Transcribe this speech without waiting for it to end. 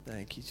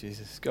Thank you,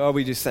 Jesus. God,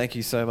 we just thank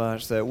you so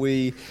much that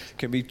we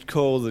can be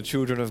called the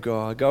children of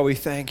God. God, we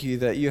thank you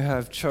that you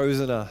have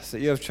chosen us,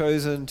 that you have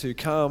chosen to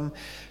come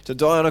to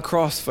die on a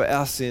cross for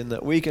our sin,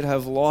 that we could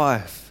have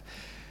life,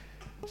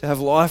 to have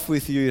life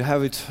with you, to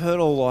have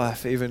eternal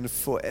life even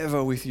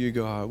forever with you,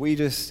 God. We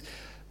just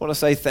want to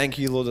say thank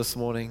you, Lord, this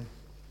morning.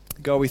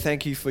 God, we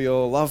thank you for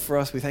your love for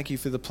us. We thank you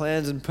for the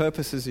plans and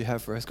purposes you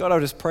have for us. God, I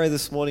just pray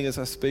this morning as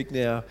I speak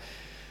now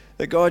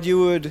that, God, you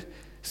would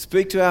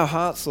speak to our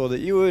hearts, Lord, that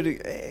you would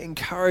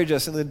encourage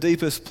us in the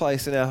deepest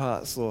place in our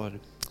hearts, Lord.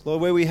 Lord,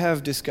 where we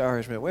have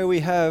discouragement, where we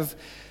have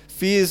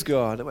fears,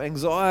 God,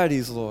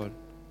 anxieties, Lord.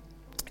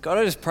 God,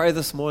 I just pray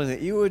this morning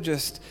that you would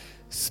just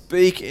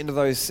speak into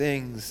those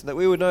things, that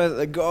we would know that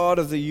the God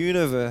of the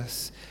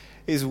universe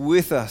is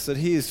with us, that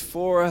he is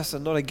for us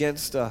and not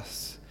against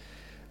us,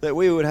 that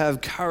we would have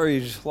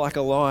courage like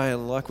a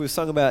lion, like we've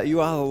sung about,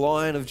 you are the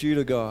Lion of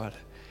Judah, God.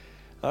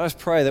 I just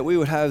pray that we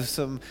would have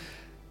some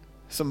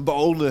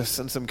boldness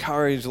and some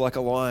courage like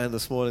a lion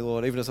this morning,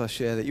 Lord, even as I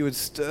share, that you would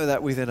stir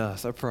that within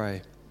us, I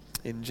pray,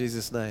 in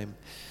Jesus' name.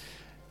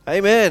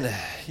 Amen.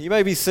 You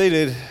may be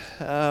seated.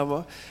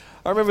 I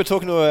remember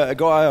talking to a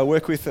guy I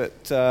work with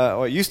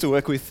or I used to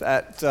work with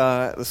at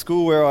the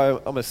school where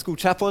I'm a school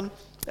chaplain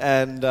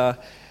and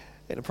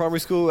in a primary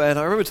school, and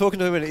I remember talking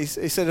to him and he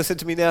said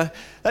to me, now,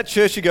 that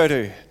church you go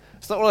to,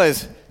 it's not one of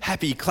those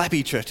happy,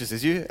 clappy churches,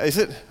 is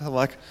it? I'm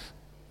like,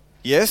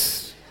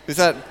 yes. Is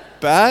that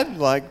bad?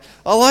 Like,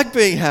 I like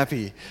being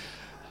happy.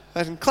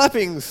 And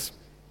clapping's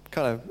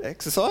kind of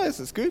exercise,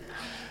 it's good.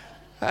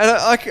 And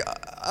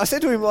I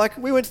said to him, like,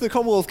 we went to the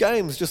Commonwealth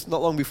Games just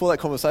not long before that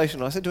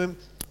conversation. I said to him,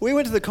 we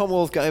went to the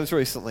Commonwealth Games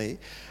recently,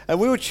 and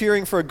we were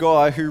cheering for a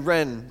guy who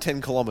ran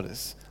 10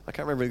 kilometres. I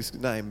can't remember his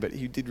name, but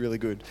he did really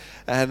good.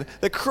 And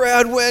the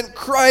crowd went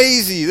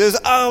crazy. There's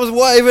arms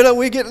waving, and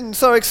we're getting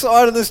so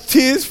excited, and there's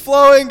tears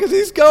flowing because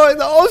he's going,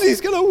 the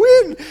Aussie's going to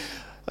win.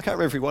 I can't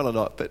remember if he won or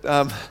not, but...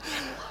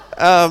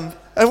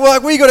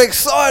 and we got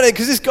excited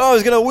because this guy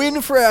was going to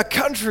win for our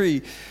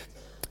country.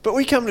 But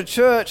we come to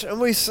church and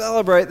we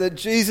celebrate that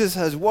Jesus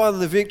has won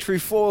the victory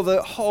for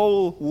the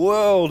whole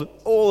world,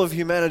 all of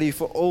humanity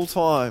for all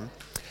time.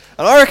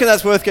 And I reckon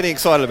that's worth getting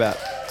excited about.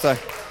 So,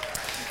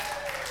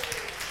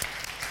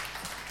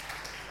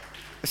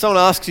 if someone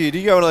asks you, do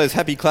you go to one of those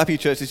happy clappy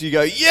churches? You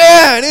go,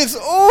 yeah, and it's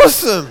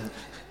awesome.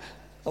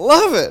 I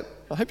love it.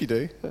 I hope you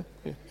do.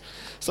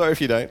 Sorry if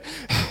you don't.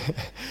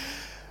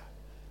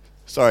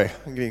 Sorry,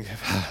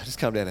 just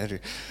calm down, Andrew.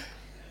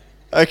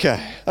 Okay,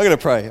 I'm going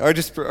to pray. I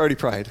already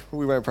prayed.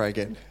 We won't pray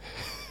again.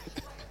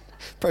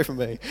 Pray for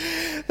me.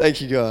 Thank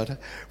you, God.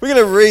 We're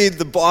going to read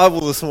the Bible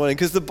this morning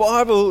because the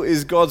Bible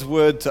is God's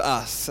word to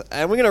us.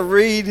 And we're going to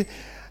read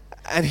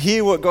and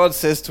hear what God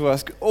says to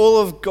us. All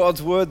of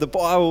God's word, the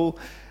Bible,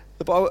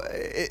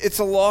 it's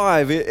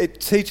alive. It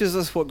teaches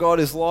us what God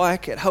is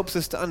like. It helps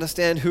us to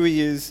understand who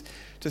he is,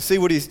 to see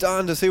what he's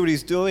done, to see what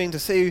he's doing, to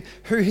see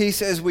who he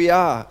says we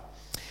are.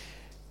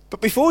 But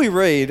before we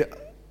read,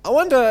 I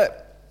wonder,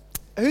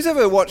 who's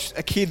ever watched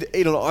a kid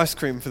eat an ice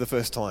cream for the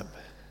first time?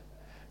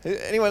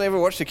 Anyone ever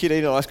watched a kid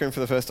eat an ice cream for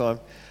the first time?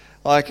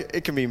 Like,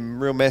 it can be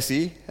real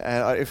messy.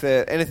 And if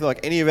they're anything like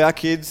any of our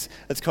kids,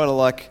 it's kind of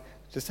like,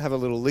 just have a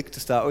little lick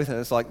to start with, and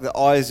it's like the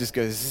eyes just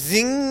go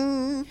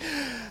zing, and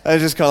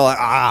it's just kind of like,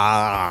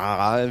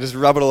 and just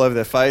rub it all over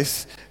their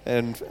face.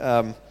 And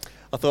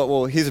I thought,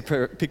 well, here's a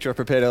picture I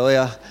prepared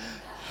earlier.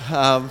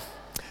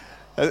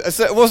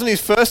 So it wasn't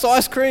his first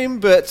ice cream,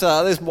 but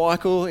there's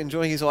Michael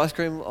enjoying his ice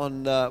cream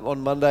on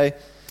Monday.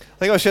 I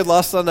think I shared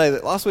last Sunday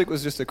that last week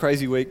was just a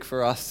crazy week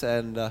for us,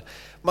 and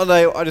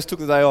Monday I just took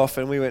the day off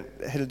and we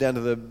headed down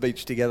to the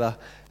beach together,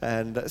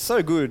 and it's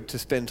so good to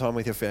spend time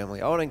with your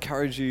family. I want to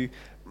encourage you,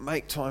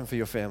 make time for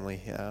your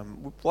family.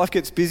 Life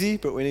gets busy,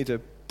 but we need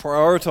to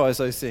prioritise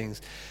those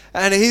things.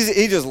 And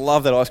he just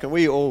loved that ice cream.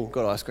 We all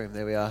got ice cream,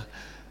 there we are.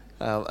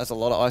 That's a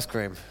lot of ice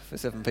cream for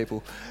 7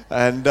 people.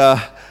 And...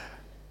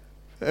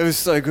 it was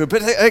so good.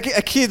 But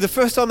a kid, the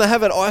first time they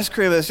have an ice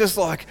cream, it's just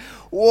like,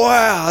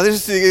 wow, this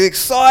is the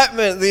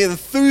excitement, the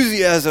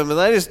enthusiasm, and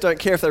they just don't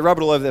care if they rub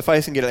it all over their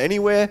face and get it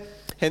anywhere,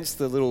 hence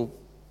the little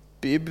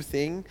bib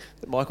thing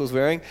that Michael's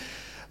wearing.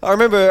 I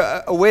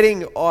remember a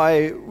wedding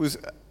I was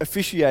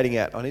officiating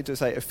at. I need to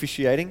say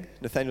officiating.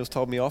 Nathaniel's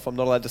told me off. I'm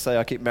not allowed to say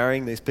I keep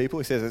marrying these people.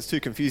 He says, it's too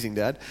confusing,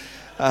 Dad.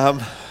 I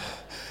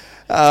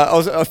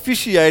was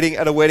officiating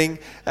at a wedding,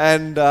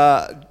 and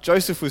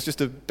Joseph was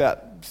just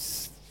about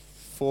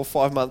 4 or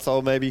 5 months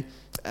old maybe,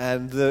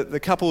 and the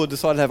couple had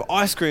decided to have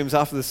ice creams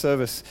after the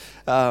service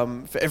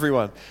for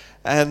everyone.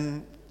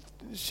 And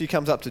she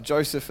comes up to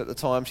Joseph at the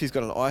time, she's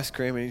got an ice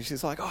cream, and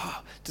she's like,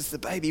 oh, does the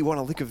baby want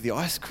a lick of the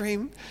ice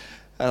cream?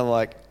 And I'm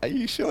like, are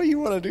you sure you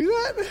want to do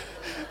that?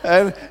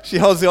 And she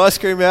holds the ice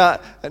cream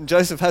out, and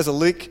Joseph has a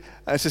lick,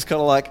 and it's just kind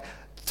of like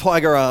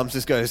tiger arms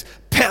just goes,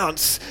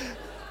 pounce!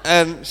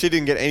 And she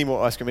didn't get any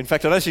more ice cream. In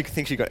fact, I don't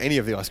think she got any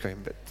of the ice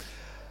cream, but...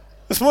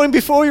 This morning,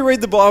 before we read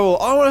the Bible,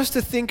 I want us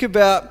to think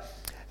about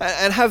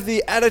and have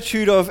the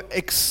attitude of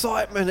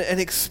excitement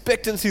and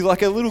expectancy,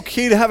 like a little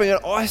kid having an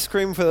ice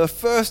cream for the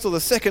first or the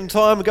second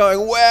time,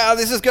 going, wow,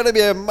 this is going to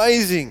be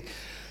amazing.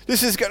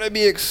 This is going to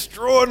be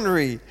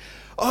extraordinary.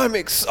 I'm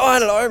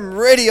excited. I'm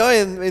ready. I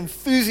am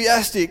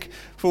enthusiastic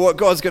for what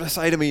God's going to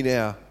say to me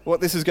now, what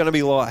this is going to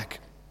be like.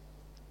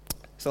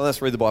 So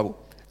let's read the Bible.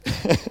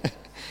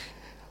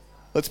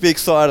 Let's be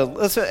excited.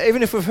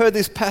 Even if we've heard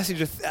this passage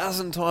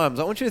 1,000 times,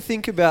 I want you to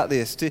think about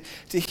this, to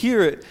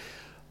hear it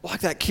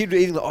like that kid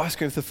eating the ice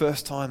cream for the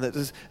first time, that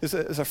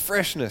there's a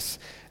freshness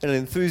and an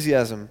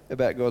enthusiasm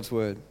about God's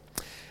word.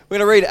 We're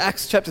going to read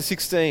Acts chapter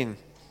 16,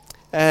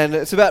 and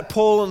it's about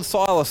Paul and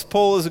Silas.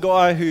 Paul is a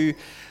guy who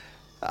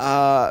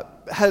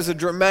has a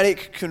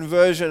dramatic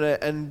conversion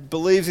and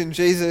believes in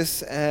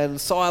Jesus, and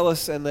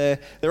Silas, and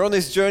they're on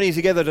this journey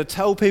together to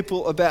tell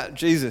people about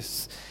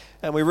Jesus.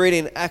 And we read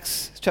in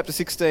Acts chapter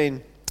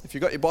 16. If you've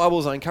got your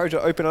Bibles, I encourage you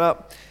to open it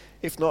up.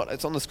 If not,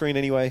 it's on the screen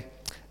anyway.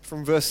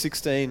 From verse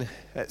 16,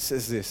 it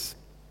says this.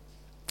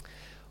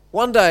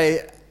 One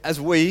day, as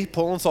we,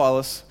 Paul and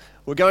Silas,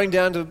 were going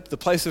down to the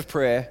place of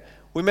prayer,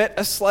 we met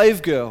a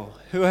slave girl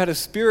who had a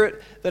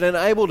spirit that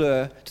enabled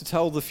her to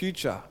tell the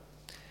future.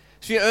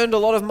 She earned a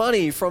lot of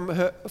money for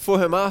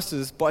her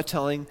masters by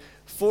telling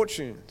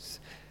fortunes.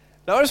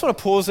 Now, I just want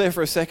to pause there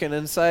for a second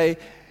and say,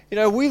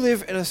 we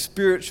live in a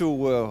spiritual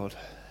world.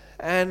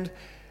 And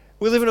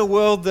we live in a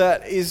world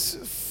that is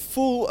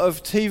full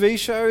of TV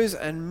shows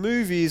and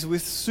movies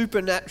with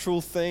supernatural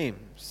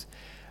themes.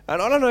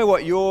 And I don't know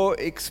what your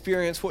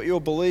experience, what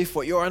your belief,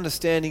 what your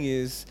understanding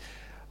is.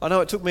 I know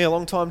it took me a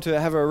long time to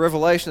have a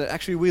revelation that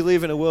actually we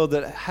live in a world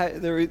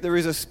that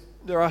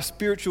there are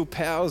spiritual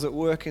powers at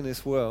work in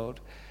this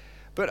world.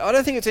 But I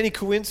don't think it's any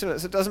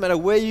coincidence. It doesn't matter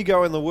where you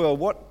go in the world,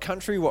 what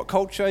country, what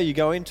culture you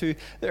go into,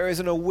 there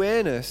is an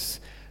awareness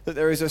that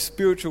there is a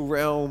spiritual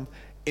realm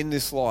in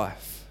this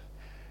life.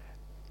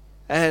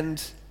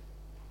 And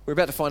we're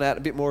about to find out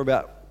a bit more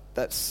about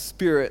that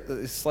spirit that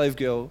this slave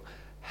girl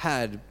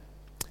had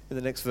in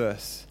the next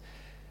verse.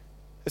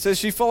 It says,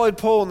 she followed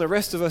Paul and the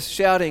rest of us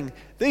shouting,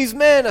 "These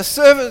men are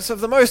servants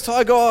of the Most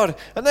High God,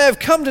 and they have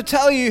come to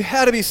tell you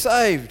how to be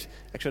saved."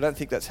 Actually, I don't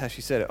think that's how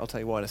she said it. I'll tell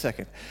you why in a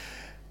second.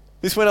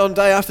 This went on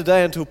day after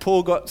day until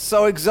Paul got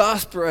so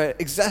exasperated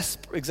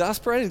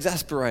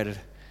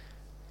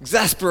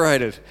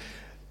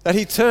that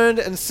he turned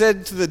and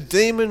said to the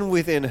demon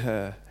within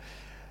her.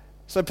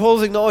 So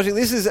Paul's acknowledging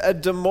this is a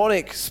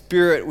demonic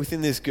spirit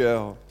within this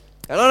girl.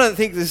 And I don't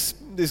think this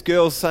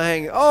girl's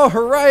saying, "Oh,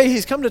 hooray,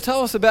 he's come to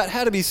tell us about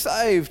how to be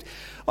saved."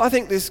 I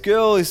think this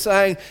girl is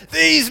saying,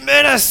 "These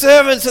men are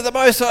servants of the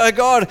Most High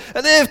God,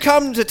 and they've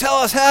come to tell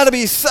us how to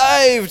be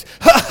saved."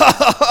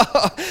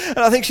 And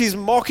I think she's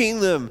mocking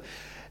them,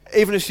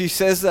 even as she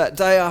says that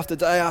day after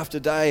day after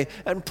day.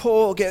 And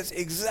Paul gets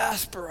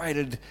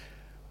exasperated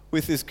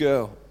with this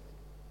girl.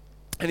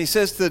 And he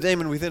says to the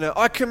demon within her,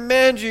 "I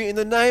command you in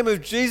the name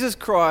of Jesus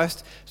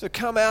Christ to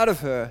come out of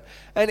her."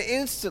 And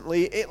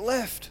instantly it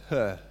left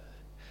her.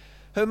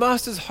 Her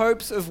master's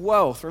hopes of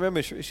wealth,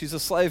 remember she's a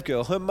slave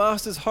girl, her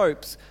master's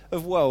hopes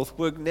of wealth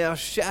were now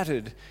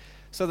shattered.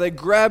 So they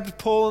grabbed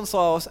Paul and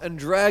Silas and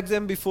dragged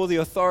them before the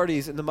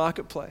authorities in the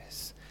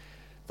marketplace.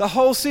 "The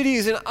whole city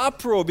is in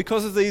uproar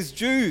because of these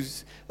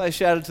Jews," they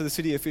shouted to the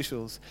city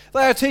officials.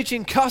 "They are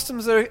teaching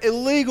customs that are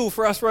illegal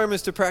for us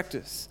Romans to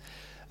practice."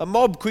 A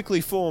mob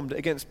quickly formed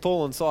against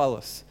Paul and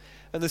Silas,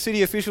 and the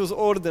city officials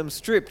ordered them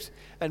stripped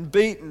and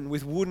beaten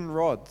with wooden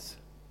rods.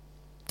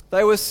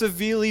 They were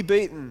severely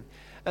beaten,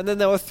 and then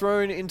they were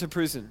thrown into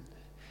prison.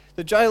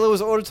 The jailer was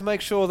ordered to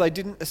make sure they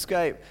didn't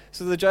escape,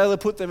 so the jailer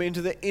put them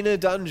into the inner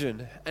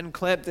dungeon and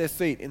clamped their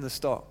feet in the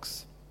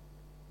stocks.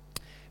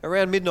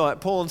 Around midnight,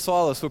 Paul and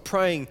Silas were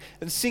praying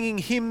and singing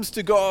hymns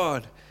to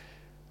God.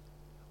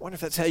 I wonder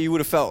if that's how you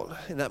would have felt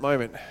in that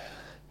moment.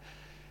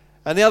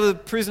 And the other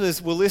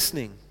prisoners were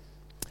listening.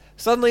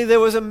 Suddenly there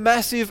was a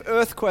massive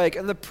earthquake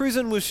and the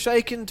prison was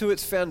shaken to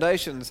its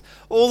foundations.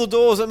 All the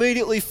doors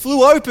immediately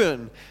flew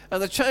open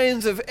and the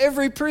chains of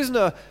every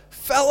prisoner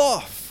fell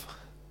off.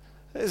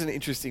 There's an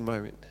interesting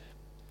moment.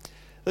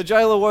 The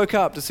jailer woke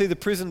up to see the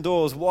prison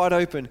doors wide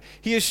open.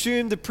 He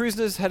assumed the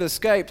prisoners had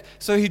escaped,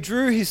 so he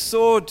drew his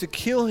sword to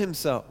kill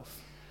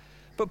himself.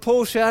 But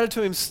Paul shouted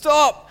to him,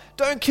 "Stop!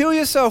 Don't kill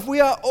yourself!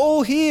 We are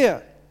all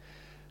here!"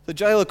 The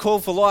jailer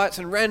called for lights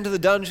and ran to the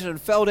dungeon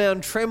and fell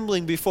down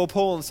trembling before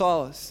Paul and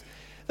Silas.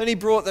 Then he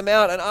brought them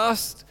out and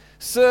asked,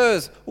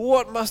 "Sirs,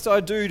 what must I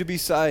do to be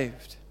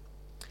saved?"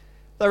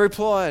 They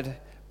replied,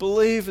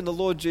 "Believe in the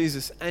Lord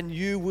Jesus and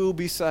you will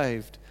be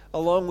saved,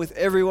 along with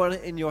everyone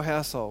in your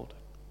household."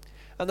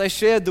 And they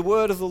shared the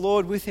word of the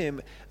Lord with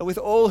him and with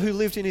all who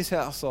lived in his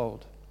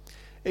household.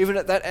 Even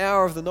at that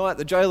hour of the night,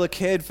 the jailer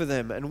cared for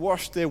them and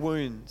washed their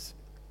wounds.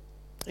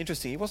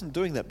 Interesting, he wasn't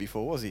doing that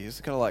before, was he? He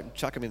was kind of like,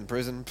 chuck him in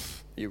prison,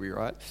 you'll be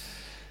right.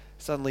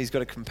 Suddenly he's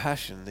got a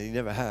compassion that he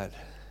never had.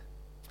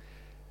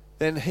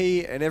 Then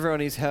he and everyone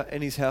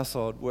in his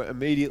household were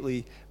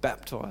immediately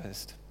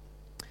baptized.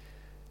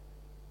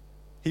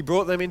 He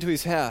brought them into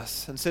his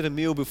house and set a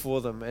meal before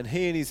them, and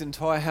he and his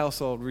entire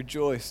household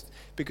rejoiced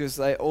because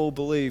they all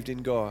believed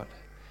in God.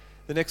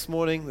 The next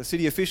morning, the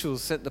city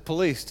officials sent the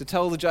police to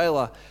tell the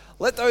jailer,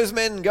 "Let those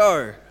men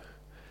go."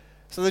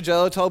 So the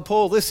jailer told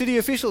Paul, "The city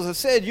officials have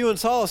said you and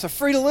Silas are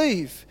free to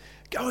leave.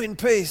 Go in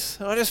peace.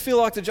 And I just feel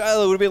like the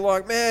jailer would have been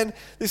like, man,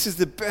 this is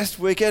the best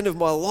weekend of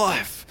my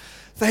life.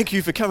 Thank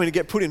you for coming to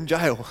get put in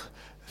jail.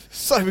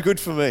 So good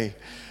for me.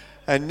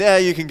 And now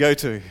you can go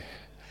too.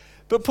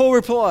 But Paul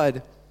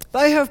replied,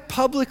 they have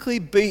publicly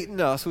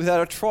beaten us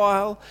without a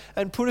trial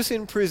and put us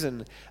in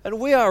prison, and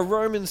we are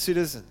Roman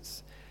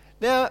citizens.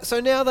 Now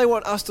they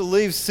want us to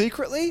leave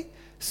secretly?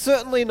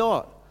 Certainly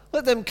not.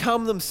 Let them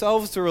come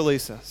themselves to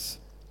release us.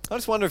 I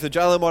just wonder if the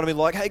jailer might have been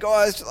like, hey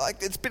guys,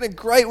 it's been a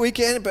great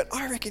weekend, but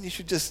I reckon you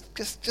should just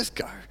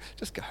go.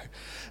 Just go.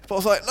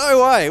 Paul's like,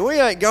 no way, we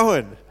ain't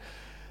going.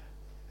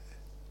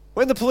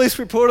 When the police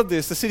reported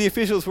this, the city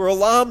officials were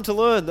alarmed to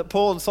learn that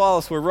Paul and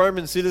Silas were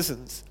Roman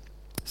citizens.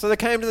 So they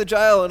came to the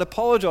jail and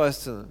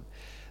apologized to them.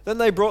 Then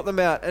they brought them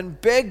out and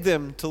begged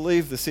them to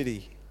leave the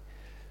city.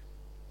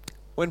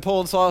 When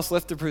Paul and Silas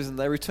left the prison,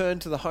 they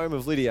returned to the home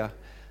of Lydia,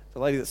 the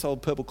lady that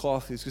sold purple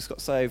cloth who's just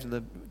got saved in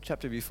the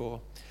chapter before.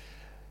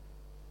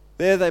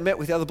 There they met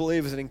with the other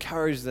believers and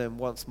encouraged them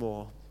once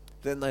more.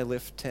 Then they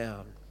left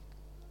town.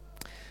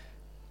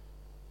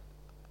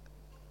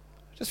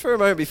 Just for a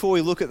moment before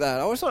we look at that,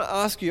 I just want to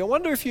ask you, I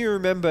wonder if you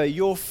remember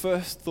your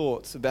first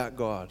thoughts about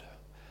God.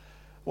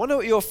 I wonder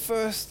what your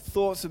first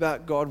thoughts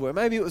about God were.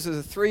 Maybe it was as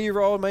a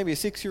 3-year-old, maybe a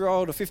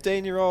 6-year-old, a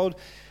 15-year-old.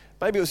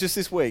 Maybe it was just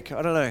this week.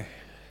 I don't know.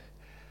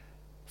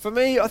 For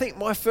me, I think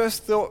my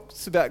first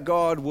thoughts about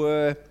God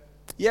were,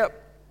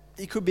 yep,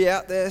 he could be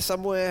out there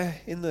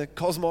somewhere in the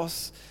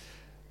cosmos.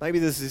 Maybe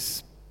there's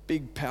this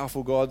big,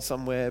 powerful God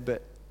somewhere,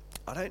 but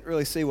I don't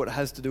really see what it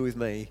has to do with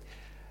me.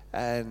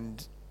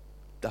 And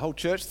the whole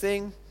church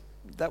thing,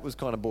 that was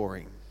kind of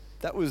boring.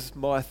 That was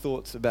my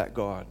thoughts about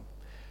God.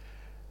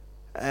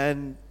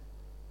 And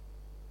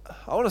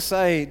I want to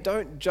say,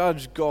 don't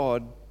judge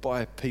God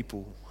by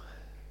people.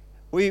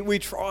 We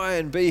try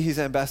and be his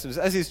ambassadors.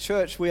 As his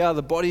church, we are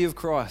the body of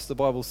Christ, the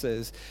Bible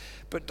says.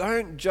 But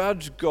don't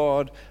judge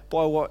God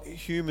by what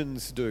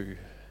humans do.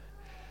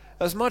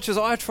 As much as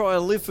I try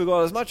and live for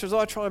God, as much as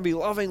I try and be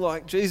loving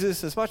like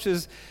Jesus, as much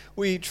as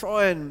we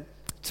try and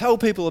tell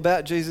people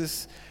about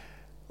Jesus,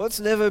 let's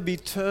never be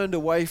turned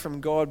away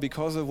from God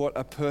because of what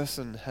a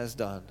person has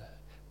done.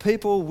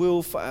 People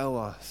will fail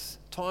us,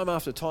 time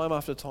after time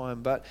after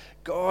time, but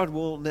God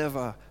will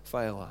never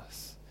fail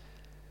us.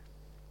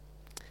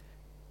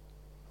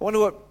 I wonder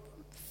what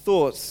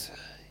thoughts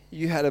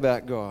you had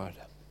about God.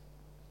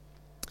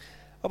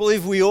 I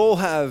believe we all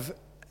have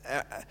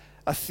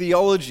a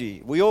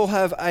theology. We all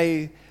have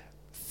a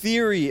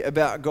theory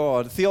about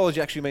God. Theology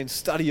actually means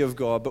study of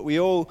God, but we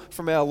all,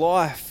 from our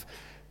life,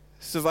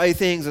 survey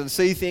things and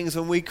see things,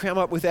 and we come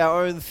up with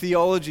our own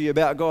theology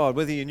about God.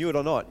 Whether you knew it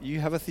or not, you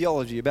have a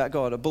theology about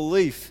God, a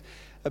belief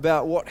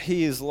about what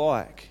he is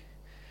like.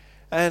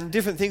 And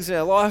different things in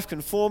our life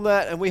can form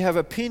that, and we have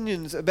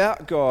opinions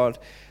about God,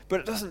 but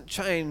it doesn't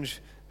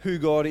change who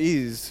God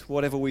is,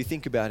 whatever we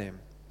think about him.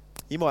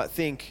 You might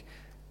think,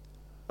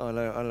 I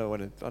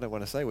don't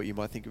want to say what you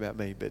might think about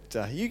me,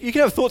 but you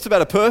can have thoughts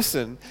about a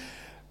person,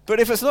 but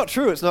if it's not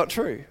true, it's not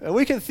true. And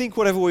we can think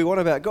whatever we want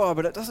about God,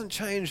 but it doesn't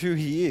change who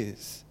he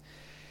is.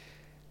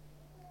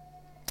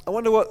 I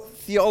wonder what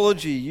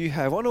theology you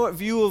have. I wonder what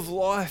view of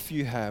life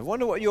you have. I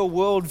wonder what your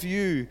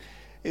worldview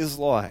is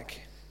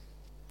like.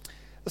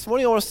 This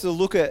morning I want us to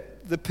look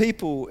at the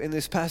people in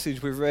this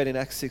passage we've read in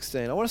Acts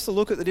 16. I want us to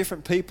look at the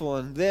different people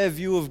and their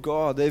view of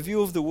God, their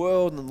view of the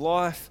world and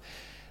life,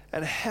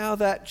 and how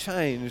that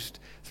changed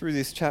through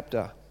this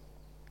chapter.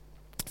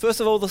 First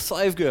of all, the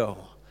slave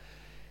girl.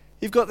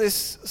 You've got this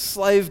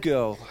slave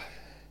girl.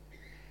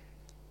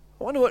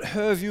 I wonder what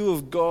her view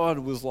of God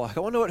was like. I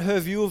wonder what her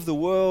view of the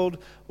world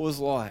was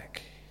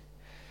like.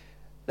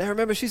 Now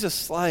remember, she's a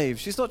slave.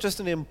 She's not just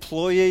an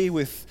employee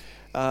with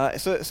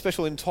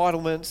special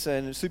entitlements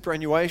and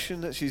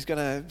superannuation that she's going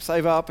to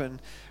save up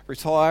and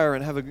retire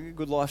and have a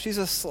good life. She's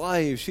a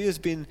slave. She has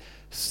been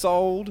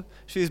sold.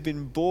 She has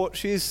been bought.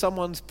 She is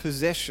someone's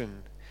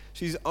possession.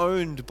 She's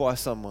owned by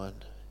someone.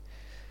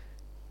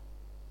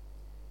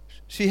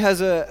 She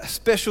has a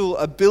special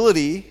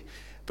ability,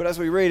 but as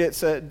we read,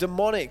 it's a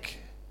demonic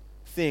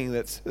thing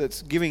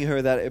that's giving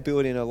her that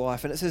ability in her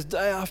life. And it says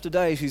day after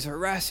day she's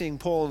harassing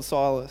Paul and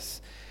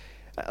Silas.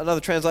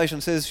 Another translation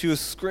says she was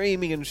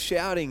screaming and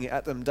shouting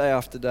at them day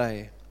after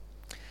day.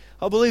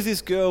 I believe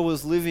this girl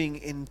was living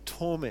in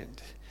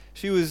torment.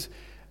 She was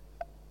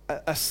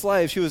a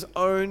slave. She was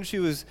owned. She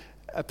was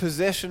a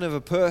possession of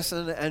a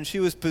person, and she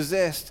was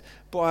possessed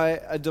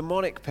by a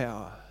demonic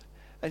power.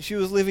 And she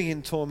was living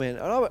in torment.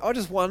 And I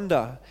just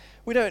wonder,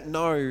 we don't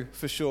know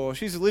for sure.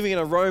 She's living in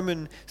a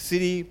Roman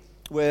city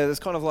where there's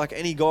kind of like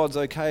any god's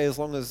okay as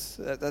long as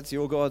that's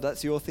your God,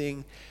 that's your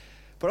thing.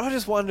 But I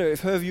just wonder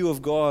if her view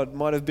of God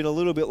might have been a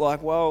little bit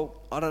like, well,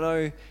 I don't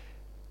know,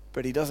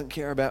 but he doesn't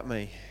care about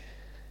me.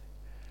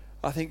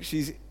 I think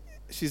she's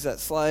that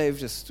slave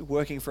just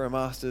working for her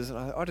masters, and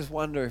I just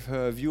wonder if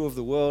her view of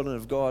the world and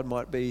of God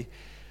might be,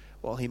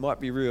 well, he might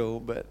be real,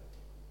 but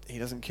he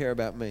doesn't care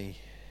about me.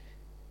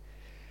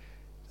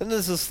 Then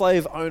there's the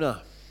slave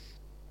owner.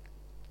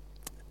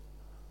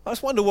 I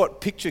just wonder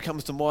what picture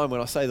comes to mind when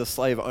I say the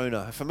slave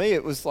owner. For me,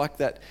 it was like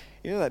that,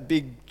 that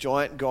big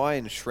giant guy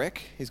in Shrek.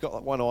 He's got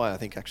like one eye, I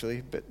think,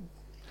 actually. But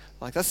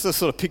like that's the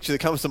sort of picture that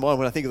comes to mind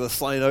when I think of the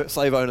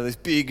slave owner, this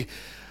big,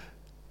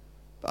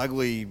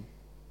 ugly,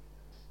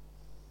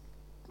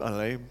 I don't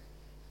know,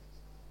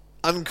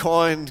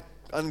 unkind,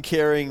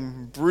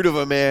 uncaring brute of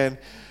a man.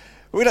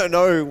 We don't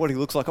know what he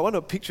looks like. I wonder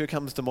what picture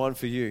comes to mind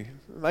for you.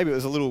 Maybe it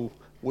was a little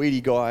weedy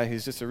guy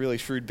who's just a really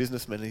shrewd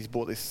businessman and he's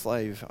bought this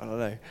slave. I don't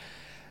know.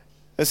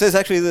 It says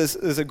actually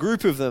there's a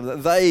group of them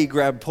that they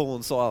grabbed Paul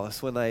and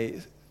Silas when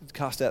they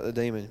cast out the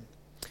demon.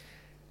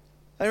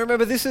 And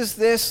remember, this is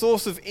their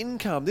source of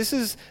income. This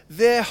is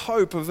their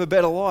hope of a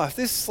better life.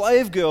 This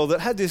slave girl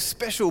that had this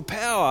special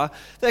power,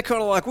 they're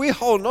kind of like, we're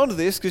holding on to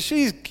this because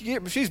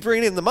she's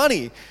bringing in the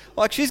money.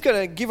 Like she's going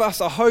to give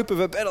us a hope of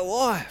a better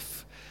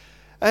life.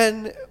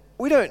 And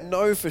we don't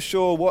know for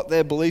sure what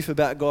their belief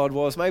about God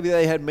was. Maybe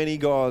they had many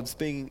gods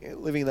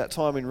living that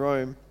time in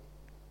Rome.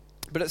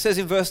 But it says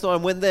in verse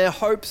 9, when their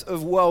hopes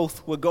of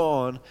wealth were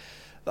gone,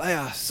 they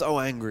are so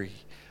angry.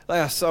 They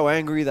are so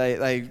angry,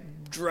 they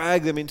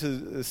drag them into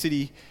the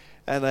city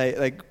and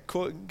they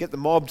get the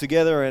mob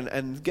together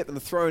and get them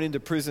thrown into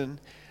prison.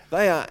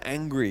 They are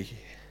angry.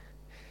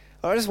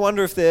 I just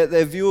wonder if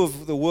their view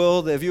of the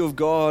world, their view of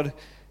God,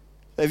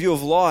 their view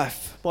of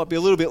life might be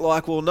a little bit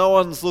like, well, no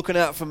one's looking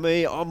out for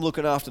me, I'm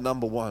looking after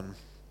number one.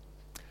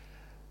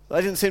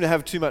 They didn't seem to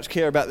have too much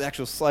care about the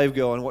actual slave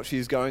girl and what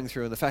she's going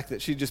through and the fact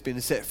that she'd just been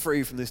set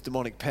free from this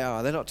demonic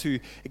power. They're not too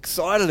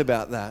excited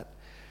about that.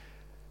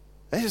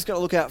 They're just going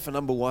to look out for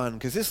number one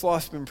because this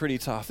life's been pretty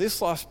tough.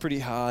 This life's pretty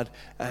hard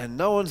and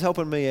no one's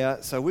helping me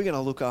out, so we're going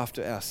to look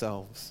after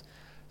ourselves.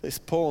 This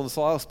Paul and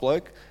Silas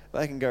bloke,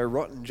 they can go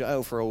rot in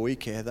jail for a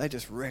week here. They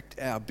just wrecked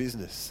our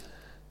business.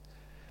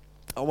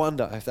 I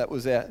wonder if that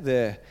was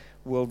their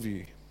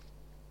worldview.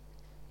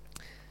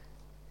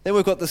 Then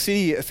we've got the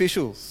city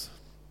officials.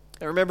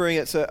 And remembering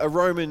it's a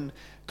Roman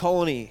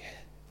colony.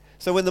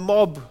 So when the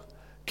mob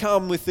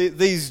come with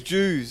these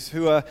Jews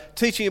who are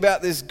teaching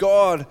about this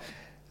God,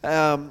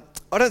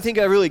 I don't think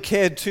they really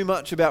cared too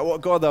much about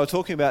what God they were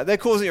talking about. They're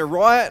causing a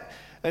riot,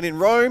 and in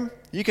Rome,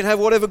 you can have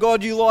whatever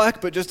God you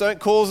like, but just don't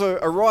cause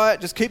a riot,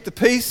 just keep the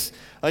peace,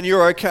 and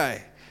you're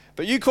okay.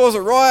 But you cause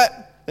a riot,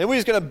 then we're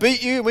just going to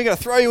beat you, and we're going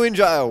to throw you in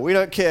jail. We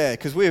don't care,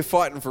 because we're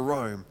fighting for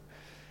Rome.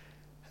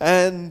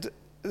 And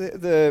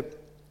the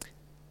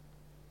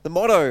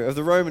motto of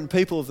the Roman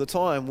people of the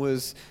time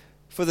was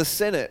for the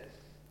Senate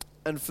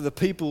and for the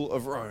people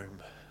of Rome.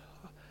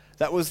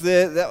 That was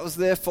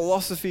their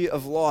philosophy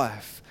of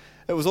life.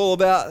 It was all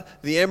about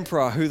the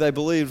emperor who they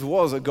believed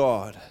was a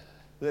god.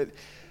 It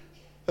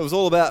was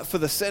all about for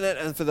the Senate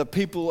and for the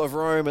people of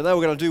Rome, and they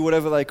were going to do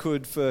whatever they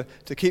could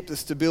to keep the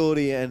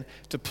stability and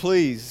to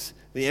please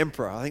the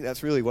emperor. I think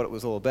that's really what it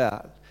was all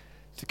about.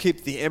 To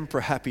keep the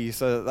emperor happy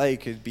so that they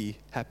could be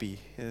happy.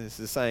 And this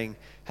is saying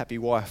happy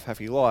wife,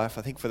 happy life.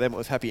 I think for them it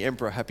was happy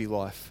emperor, happy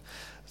life.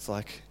 It's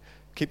like,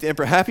 keep the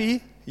emperor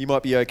happy, you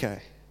might be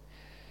okay.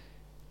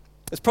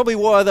 It's probably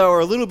why they were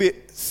a little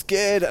bit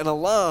scared and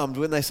alarmed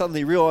when they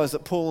suddenly realised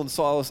that Paul and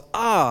Silas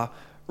are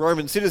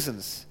Roman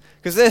citizens.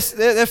 Because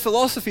their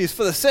philosophy is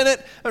for the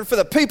Senate and for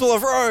the people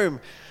of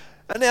Rome.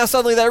 And now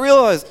suddenly they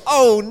realise,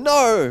 oh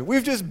no,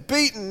 we've just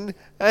beaten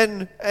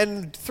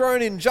and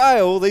thrown in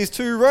jail these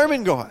two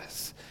Roman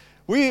guys.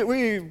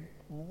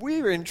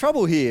 We're in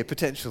trouble here,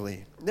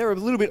 potentially. They're a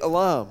little bit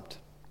alarmed.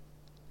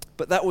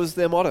 But that was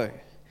their motto.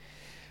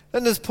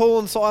 Then there's Paul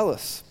and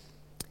Silas.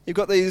 You've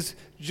got these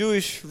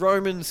Jewish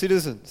Roman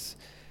citizens.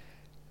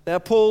 Now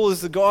Paul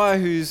is the guy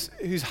who's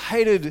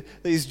hated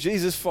these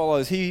Jesus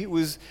followers. He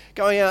was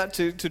going out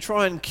to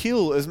try and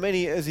kill as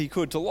many as he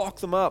could, to lock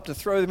them up, to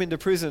throw them into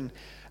prison,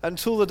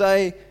 until the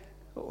day,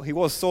 he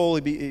was Saul,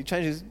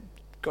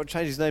 God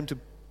changed his name to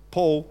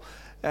Paul,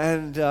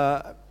 and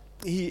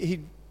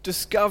he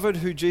discovered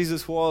who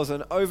Jesus was,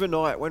 and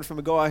overnight went from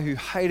a guy who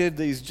hated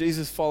these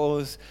Jesus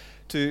followers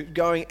to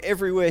going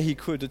everywhere he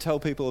could to tell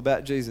people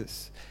about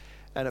Jesus.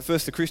 And at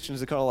first the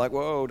Christians are kind of like,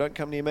 whoa, don't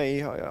come near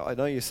me. I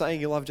know you're saying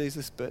you love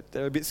Jesus, but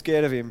they're a bit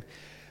scared of him.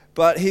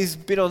 But he's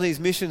been on these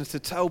missions to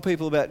tell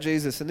people about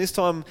Jesus. And this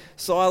time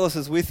Silas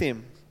is with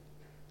him.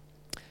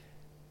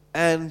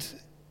 And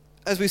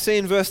as we see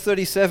in verse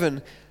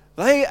 37,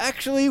 they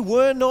actually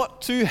were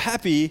not too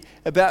happy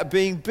about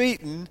being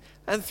beaten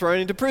and thrown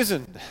into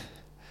prison.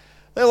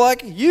 They're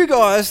like, you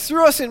guys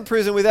threw us in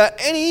prison without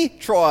any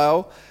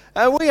trial,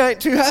 and we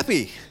ain't too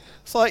happy.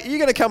 It's like, you're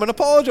going to come and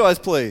apologise,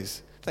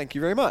 please. Thank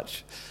you very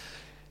much.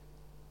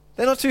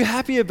 They're not too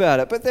happy about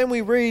it. But then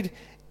we read,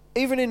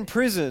 even in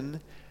prison,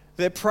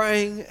 they're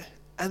praying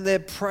and they're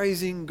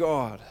praising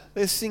God.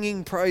 They're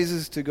singing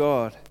praises to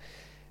God.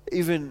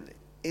 Even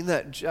in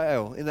that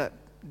jail, in that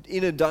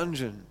inner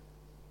dungeon.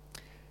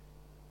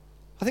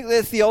 I think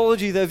their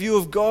theology, their view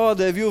of God,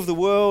 their view of the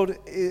world,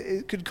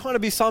 it could kind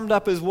of be summed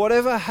up as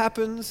whatever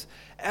happens,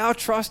 our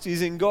trust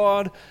is in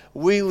God,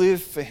 we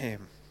live for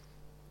Him.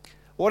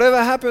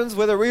 Whatever happens,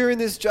 whether we're in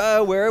this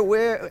jail,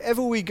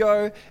 wherever we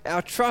go,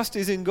 our trust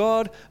is in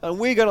God, and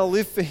we're going to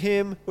live for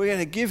Him. We're going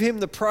to give Him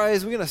the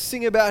praise. We're going to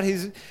sing about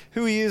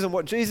who He is and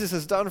what Jesus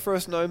has done for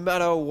us no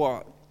matter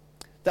what.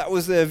 That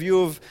was their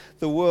view of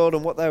the world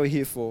and what they were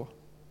here for.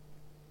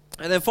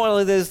 And then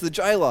finally, there's the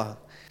jailer.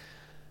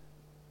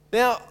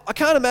 Now, I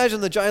can't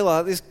imagine the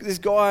jailer, this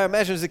guy, I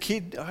imagine as a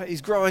kid,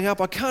 he's growing up.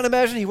 I can't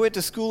imagine he went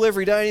to school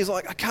every day and he's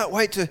like, I can't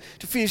wait to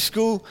finish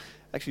school.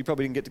 Actually, he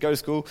probably didn't get to go to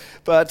school.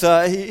 But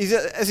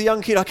as a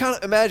young kid, I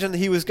can't imagine that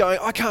he was going,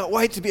 I can't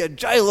wait to be a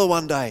jailer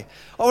one day.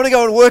 I want to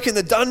go and work in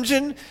the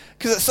dungeon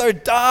because it's so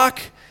dark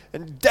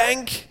and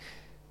dank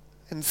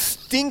and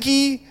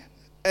stinky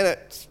and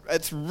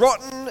it's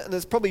rotten and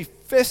it's probably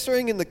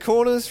festering in the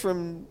corners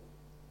from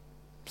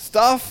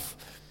stuff.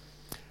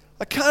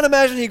 I can't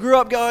imagine he grew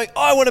up going,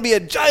 I want to be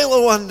a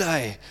jailer one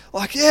day.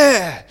 Like,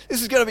 yeah,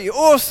 this is going to be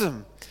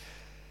awesome.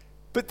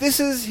 But this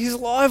is his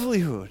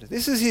livelihood.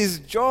 This is his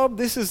job.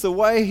 This is the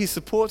way he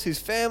supports his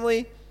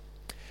family.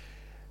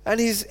 And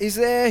he's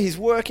there, he's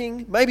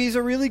working. Maybe he's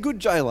a really good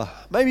jailer.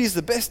 Maybe he's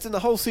the best in the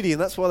whole city, and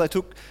that's why they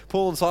took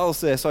Paul and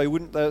Silas there, so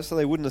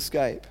they wouldn't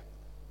escape.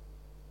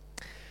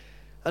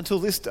 Until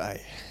this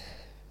day.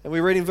 And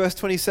we read in verse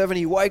 27,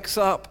 he wakes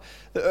up,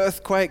 the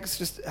earthquake's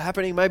just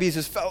happening. Maybe he's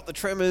just felt the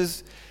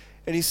tremors,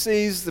 and he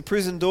sees the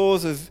prison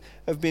doors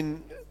have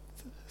been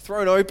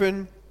thrown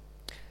open.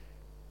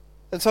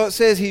 And so it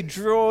says he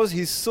draws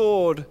his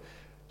sword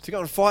to go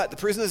and fight the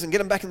prisoners and get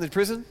them back into the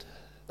prison.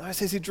 No, it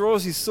says he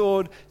draws his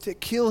sword to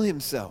kill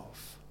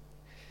himself.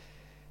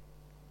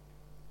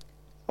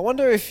 I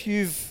wonder if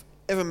you've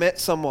ever met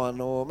someone,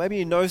 or maybe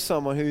you know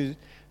someone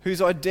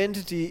whose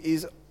identity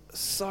is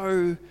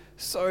so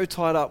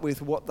tied up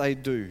with what they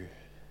do.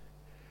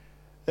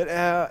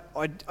 That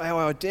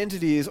our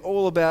identity is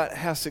all about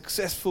how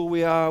successful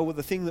we are with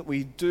the thing that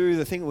we do,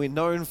 the thing we're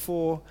known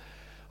for.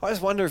 I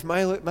just wonder if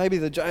maybe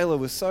the jailer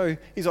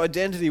his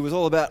identity was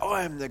all about,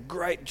 I am the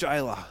great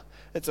jailer.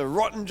 It's a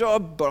rotten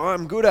job, but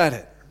I'm good at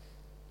it.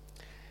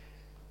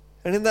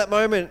 And in that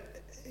moment,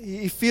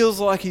 he feels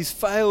like he's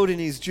failed in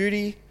his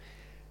duty.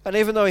 And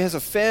even though he has a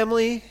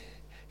family,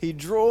 he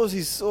draws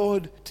his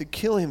sword to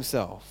kill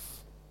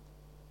himself.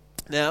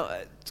 Now,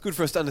 it's good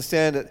for us to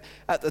understand that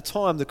at the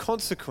time, the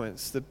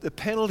consequence, the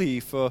penalty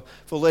for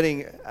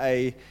letting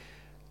a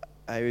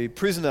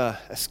prisoner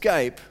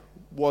escape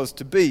was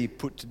to be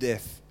put to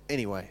death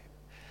anyway.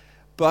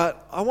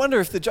 But I wonder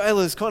if the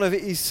jailer's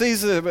he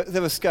sees they've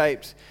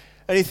escaped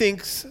and he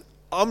thinks,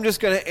 I'm just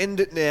going to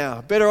end it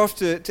now. Better off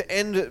to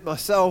end it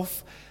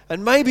myself.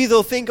 And maybe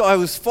they'll think I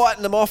was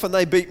fighting them off and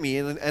they beat me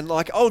and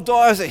I'll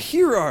die as a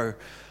hero.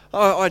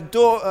 I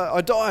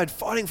died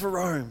fighting for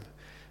Rome.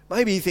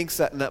 Maybe he thinks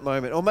that in that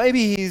moment. Or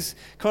maybe he's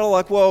kind of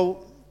like,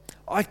 well,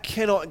 I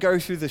cannot go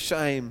through the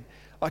shame.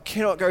 I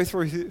cannot go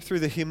through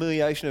the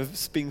humiliation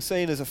of being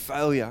seen as a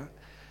failure.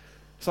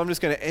 So I'm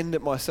just going to end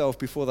it myself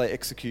before they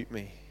execute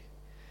me.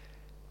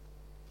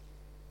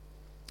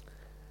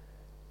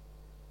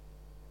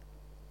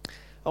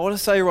 I want to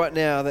say right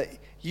now that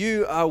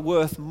you are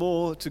worth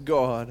more to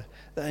God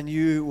than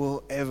you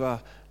will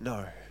ever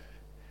know.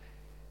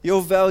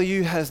 Your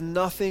value has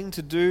nothing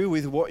to do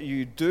with what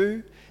you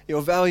do.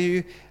 Your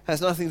value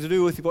has nothing to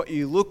do with what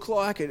you look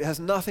like. It has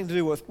nothing to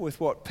do with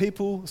what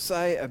people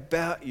say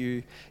about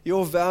you.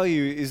 Your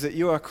value is that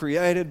you are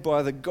created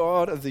by the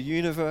God of the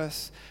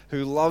universe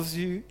who loves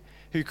you,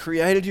 who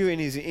created you in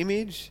His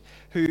image,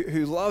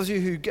 who loves you,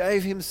 who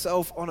gave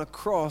Himself on a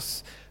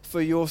cross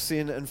for your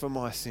sin and for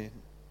my sin.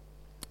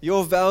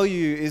 Your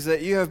value is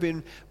that you have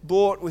been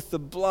bought with the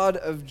blood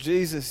of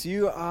Jesus.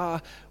 You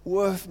are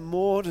worth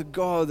more to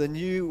God than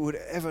you would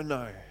ever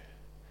know.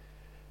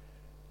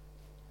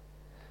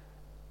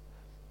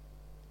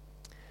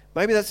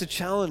 Maybe that's a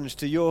challenge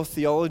to your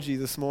theology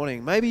this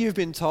morning. Maybe you've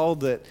been told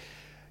that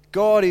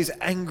God is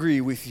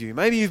angry with you.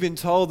 Maybe you've been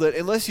told that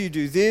unless you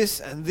do this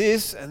and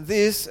this and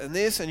this and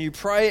this, and you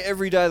pray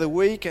every day of the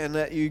week, and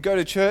that you go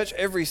to church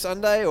every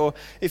Sunday, or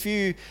if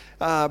you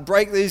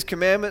break these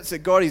commandments, that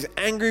God is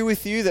angry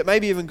with you, that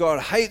maybe even God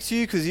hates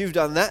you because you've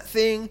done that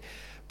thing.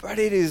 But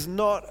it is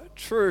not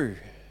true.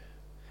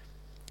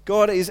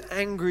 God is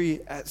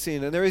angry at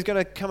sin, and there is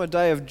going to come a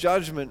day of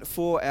judgment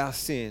for our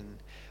sin.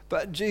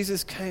 But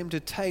Jesus came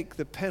to take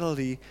the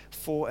penalty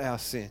for our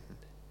sin.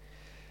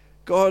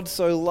 God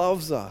so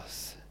loves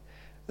us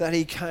that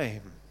He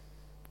came.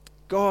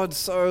 God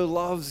so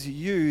loves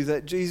you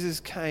that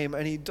Jesus came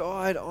and He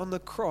died on the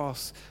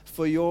cross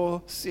for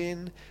your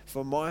sin,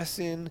 for my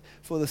sin,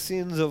 for the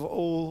sins of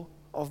all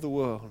of the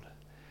world.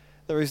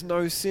 There is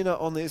no sinner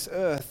on this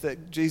earth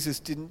that Jesus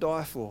didn't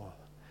die for.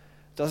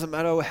 Doesn't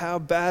matter how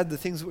bad the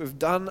things that we've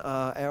done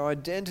are, our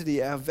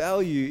identity, our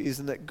value is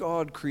in that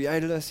God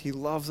created us, He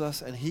loves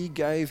us, and He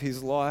gave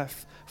His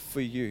life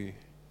for you.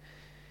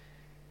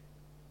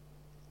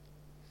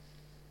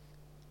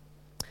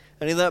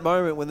 And in that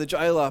moment, when the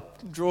jailer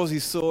draws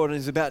his sword and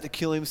is about to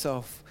kill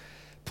himself,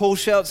 Paul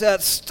shouts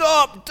out,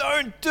 "Stop!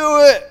 Don't do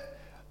it!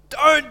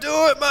 Don't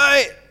do it,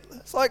 mate!"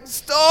 It's like,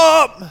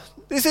 stop!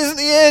 This isn't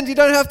the end. You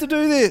don't have to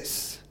do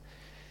this.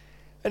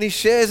 And he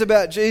shares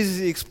about Jesus.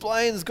 He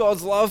explains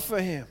God's love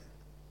for him.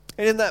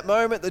 And in that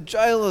moment, the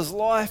jailer's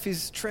life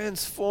is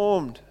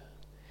transformed.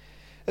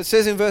 It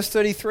says in verse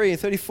 33 and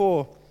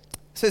 34, it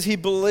says he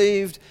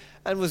believed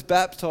and was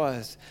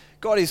baptized.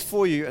 God is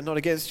for you and not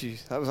against you.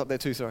 That was up there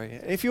too, sorry.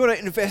 And if you want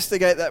to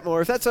investigate that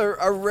more, if that's a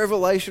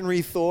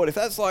revelationary thought, if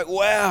that's like,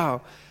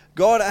 wow,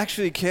 God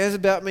actually cares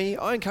about me,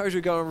 I encourage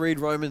you to go and read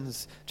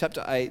Romans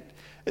chapter 8.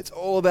 It's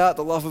all about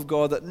the love of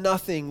God, that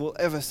nothing will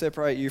ever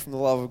separate you from the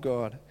love of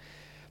God.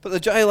 But the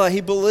jailer,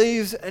 he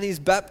believes and he's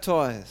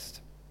baptized.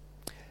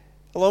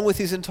 Along with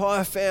his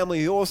entire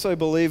family, who also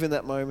believe in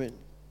that moment.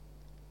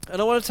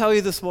 And I want to tell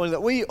you this morning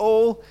that we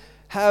all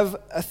have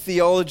a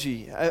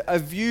theology, a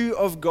view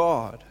of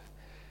God.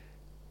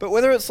 But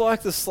whether it's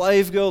like the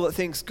slave girl that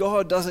thinks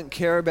God doesn't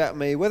care about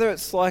me, whether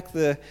it's like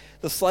the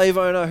slave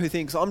owner who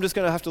thinks I'm just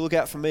going to have to look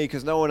out for me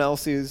because no one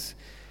else is.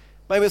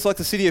 Maybe it's like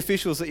the city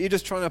officials that you're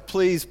just trying to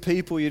please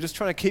people, you're just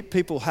trying to keep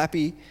people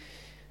happy.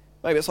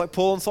 Maybe it's like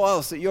Paul and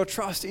Silas, that your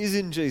trust is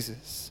in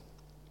Jesus.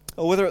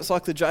 Or whether it's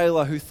like the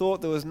jailer who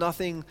thought there was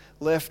nothing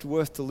left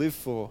worth to live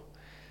for.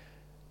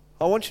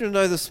 I want you to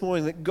know this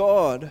morning that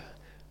God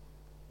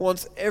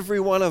wants every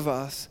one of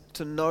us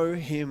to know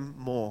him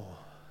more.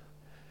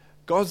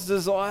 God's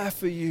desire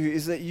for you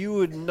is that you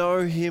would know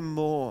him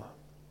more.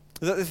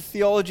 That the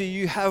theology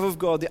you have of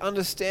God, the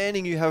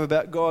understanding you have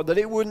about God, that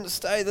it wouldn't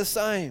stay the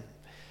same.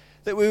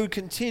 That we would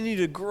continue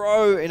to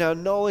grow in our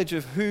knowledge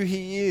of who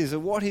he is,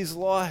 of what he's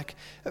like,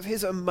 of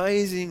his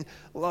amazing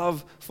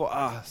love for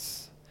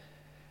us.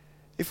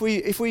 If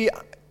we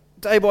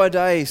day by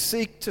day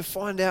seek to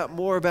find out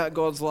more about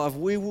God's love,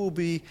 we will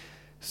be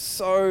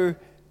so...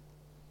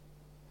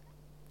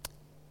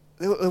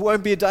 There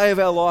won't be a day of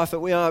our life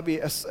that we aren't be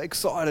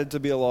excited to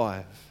be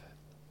alive.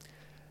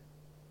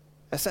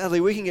 And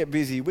sadly, we can get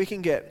busy, we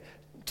can get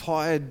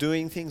tired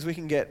doing things, we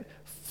can get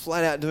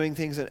flat out doing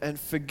things and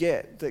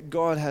forget that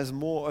God has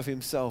more of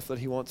himself that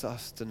he wants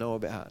us to know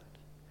about.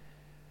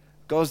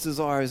 God's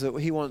desire is that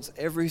he wants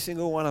every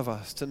single one of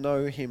us to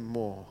know him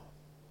more,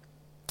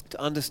 to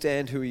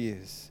understand who he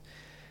is,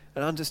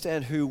 and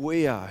understand who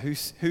we are,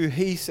 who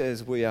he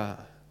says we are.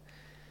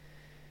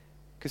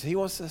 Because he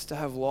wants us to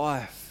have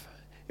life.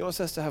 He wants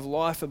us to have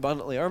life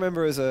abundantly. I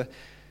remember as a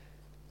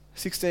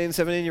 16,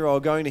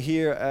 17-year-old going to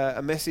hear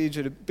a message,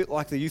 a bit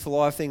like the Youth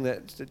Alive thing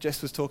that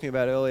Jess was talking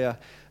about earlier,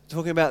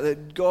 talking about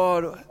that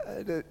God,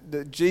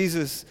 that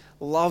Jesus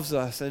loves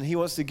us and he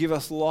wants to give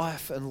us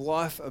life and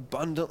life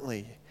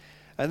abundantly.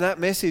 And that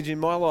message in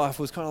my life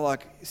was kind of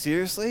like,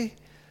 seriously?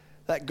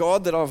 That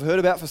God that I've heard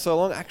about for so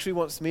long actually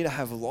wants me to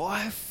have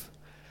life?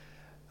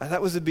 And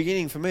that was the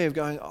beginning for me of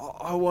going,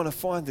 I want to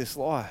find this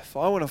life.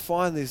 I want to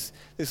find this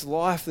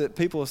life that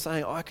people are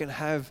saying I can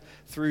have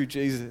through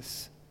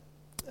Jesus.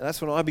 And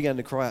that's when I began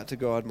to cry out to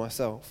God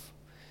myself.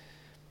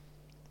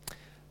 I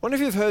wonder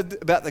if you've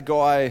heard about the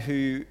guy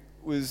who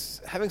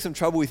was having some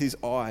trouble with his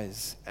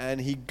eyes,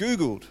 and he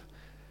Googled,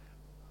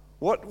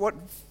 what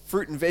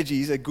fruit and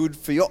veggies are good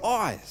for your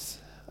eyes?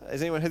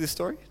 Has anyone heard this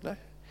story? No?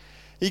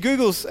 He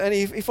Googles and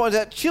he finds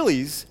out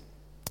chilies.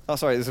 Oh,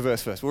 sorry, there's a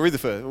verse first. We'll read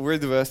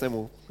the verse, then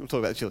we'll talk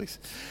about the chilies.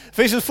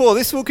 Ephesians 4,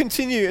 this will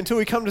continue until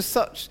we come to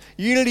such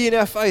unity in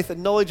our faith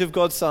and knowledge of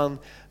God's Son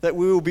that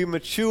we will be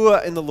mature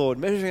in the Lord,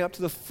 measuring up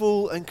to the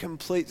full and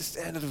complete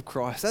standard of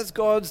Christ. That's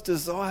God's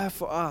desire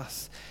for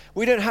us.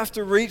 We don't have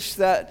to reach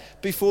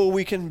that before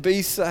we can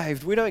be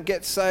saved. We don't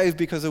get saved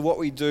because of what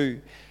we do.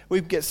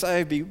 We get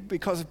saved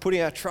because of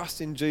putting our trust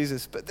in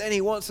Jesus. But then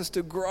he wants us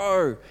to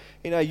grow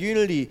in our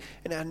unity,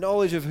 in our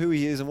knowledge of who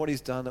he is and what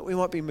he's done, that we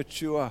might be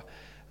mature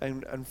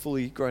and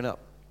fully grown up.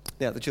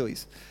 Now, the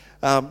chilies.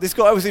 This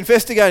guy was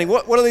investigating,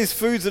 what are these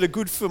foods that are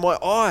good for my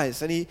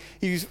eyes? And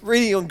he's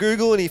reading on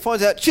Google and he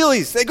finds out,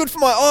 chilies, they're good for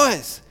my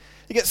eyes.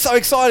 He gets so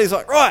excited, he's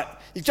like, right.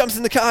 He jumps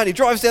in the car and he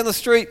drives down the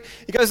street.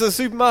 He goes to the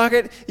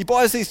supermarket. He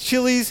buys these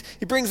chilies.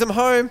 He brings them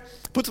home,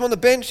 puts them on the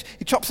bench.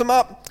 He chops them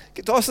up,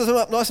 dices them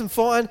up nice and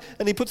fine,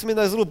 and he puts them in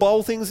those little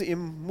bowl things that you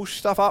mush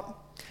stuff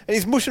up. And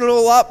he's mushing it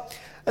all up.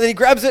 And then he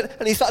grabs it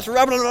and he starts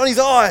rubbing it on his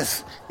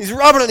eyes. He's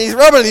rubbing it.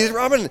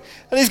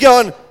 And he's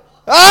going,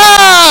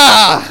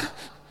 my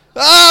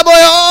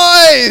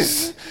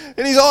eyes!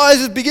 And his eyes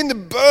just begin to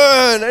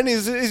burn. And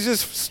he's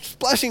just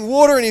splashing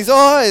water in his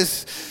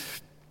eyes.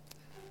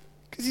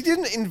 Because he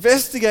didn't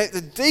investigate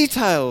the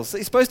details.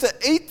 He's supposed to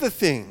eat the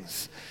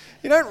things.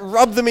 You don't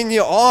rub them in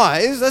your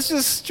eyes. That's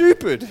just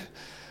stupid.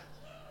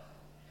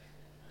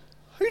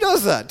 Who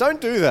does that? Don't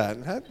do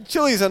that.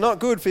 Chilies are not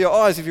good for your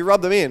eyes if you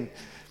rub them in.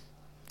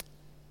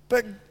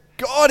 But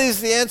God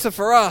is the answer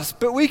for us.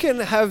 But we can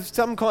have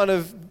some kind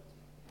of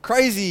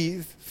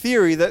crazy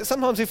theory that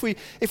sometimes if we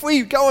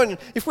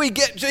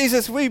get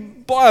Jesus, we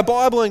buy a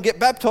Bible and get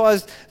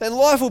baptized, then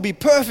life will be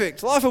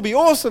perfect. Life will be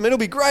awesome. It'll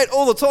be great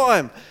all the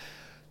time.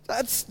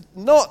 That's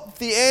not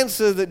the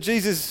answer that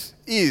Jesus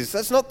is.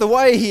 That's not the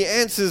way he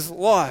answers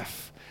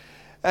life.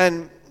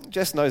 And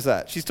Jess knows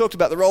that. She's talked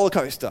about the roller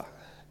coaster.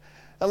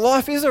 And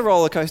life is a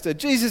roller coaster.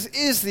 Jesus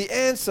is the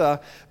answer,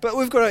 but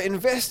we've got to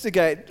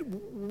investigate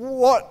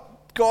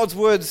what God's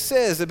word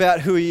says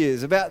about who he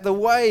is, about the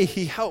way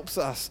he helps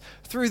us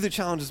through the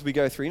challenges we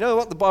go through. You know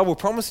what? The Bible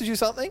promises you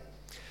something.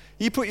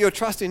 You put your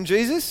trust in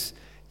Jesus,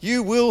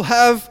 you will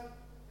have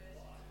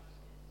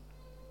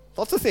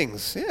lots of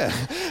things, yeah.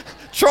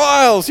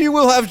 Trials, you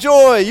will have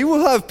joy, you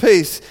will have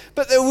peace.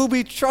 But there will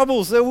be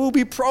troubles, there will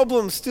be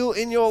problems still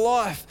in your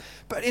life.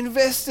 But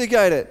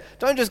investigate it.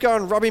 Don't just go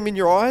and rub him in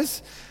your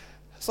eyes.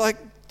 It's like,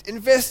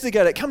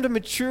 investigate it. Come to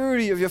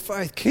maturity of your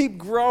faith. Keep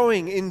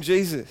growing in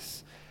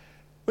Jesus.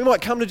 We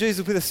might come to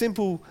Jesus with a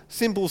simple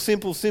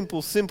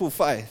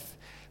faith.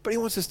 But he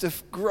wants us to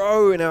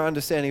grow in our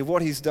understanding of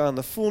what he's done,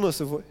 the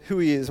fullness of who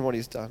he is and what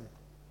he's done.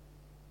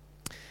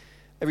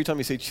 Every time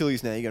you see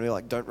chilies now, you're going to be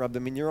like, don't rub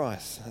them in your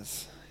eyes.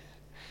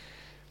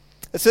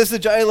 It says the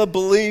jailer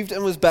believed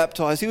and was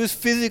baptized. He was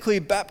physically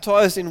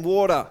baptized in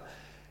water.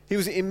 He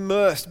was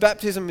immersed.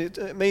 Baptism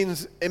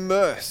means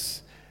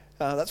immerse.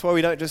 That's why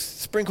we don't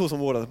just sprinkle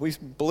some water. We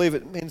believe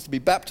it means to be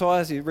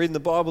baptized. You read in the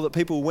Bible that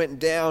people went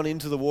down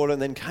into the water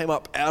and then came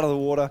up out of the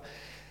water.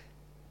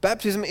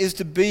 Baptism is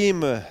to be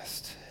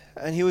immersed.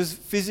 And he was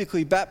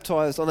physically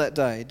baptized on that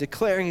day,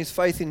 declaring his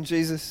faith in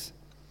Jesus.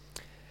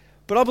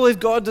 But I believe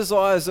God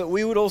desires that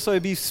we would also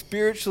be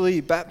spiritually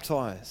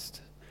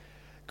baptized.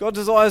 God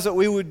desires that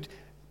we would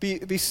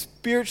be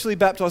spiritually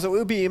baptized, that we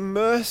would be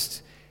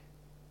immersed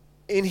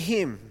in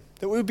him,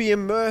 that we would be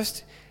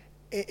immersed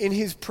in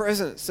his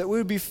presence, that we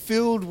would be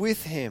filled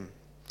with him.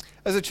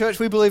 As a church,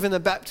 we believe in the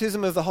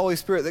baptism of the Holy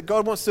Spirit, that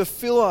God wants to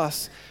fill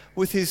us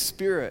with his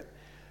Spirit.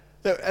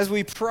 That as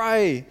we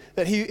pray,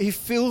 that he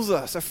fills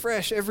us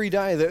afresh every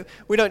day, that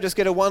we don't just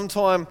get a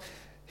one-time,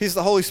 here's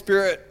the Holy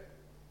Spirit,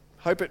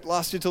 hope it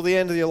lasts you till the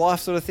end of your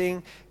life sort of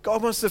thing.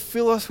 God wants to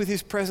fill us with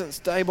his presence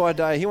day by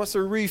day. He wants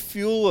to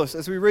refuel us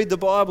as we read the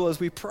Bible, as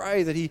we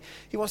pray, that he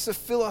wants to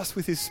fill us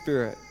with his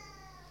Spirit.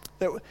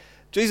 That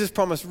Jesus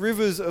promised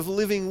rivers of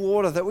living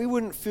water, that we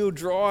wouldn't feel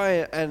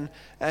dry and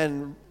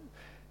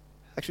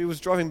actually, I was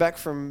driving back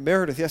from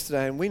Meredith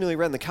yesterday and we nearly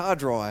ran the car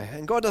dry.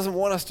 And God doesn't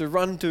want us to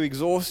run to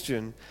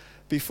exhaustion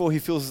before he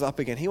fills us up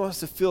again. He wants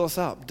to fill us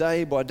up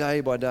day by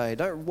day by day.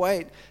 Don't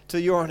wait till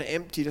you're on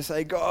empty to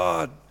say,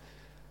 God,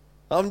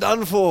 I'm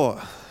done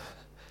for.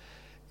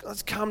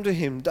 Let's come to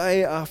him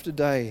day after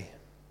day.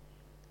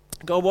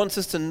 God wants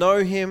us to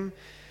know him,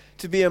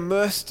 to be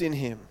immersed in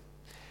him,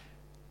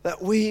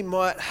 that we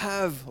might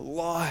have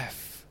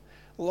life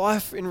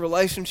in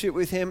relationship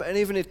with him, and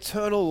even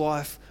eternal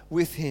life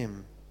with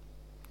him.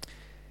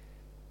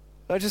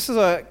 Now, just as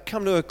I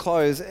come to a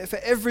close, for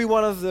every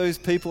one of those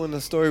people in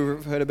the story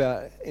we've heard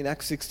about in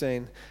Acts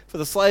 16, for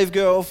the slave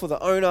girl, for the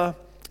owner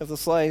of the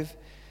slave,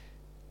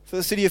 for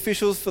the city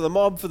officials, for the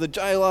mob, for the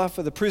jailer,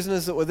 for the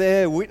prisoners that were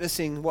there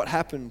witnessing what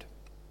happened,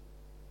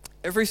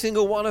 every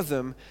single one of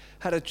them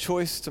had a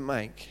choice to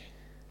make.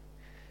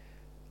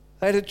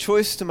 They had a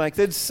choice to make.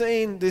 They'd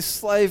seen this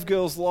slave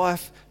girl's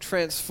life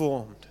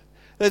transformed.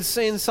 They'd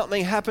seen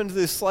something happen to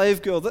this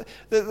slave girl.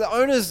 The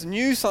owners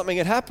knew something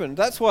had happened.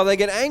 That's why they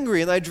get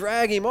angry and they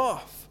drag him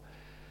off.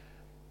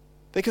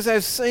 Because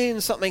they've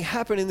seen something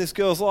happen in this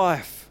girl's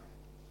life.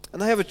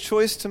 And they have a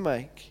choice to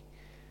make.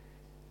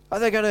 Are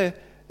they going to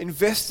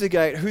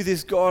investigate who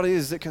this God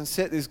is that can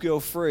set this girl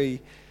free?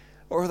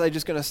 Or are they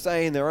just going to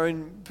stay in their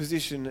own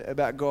position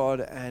about God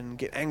and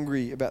get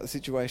angry about the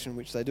situation,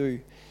 which they do?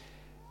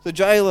 The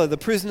jailer, the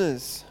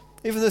prisoners,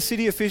 even the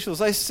city officials,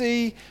 they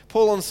see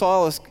Paul and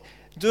Silas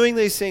doing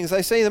these things.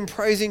 They see them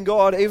praising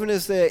God even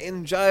as they're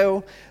in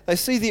jail. They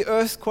see the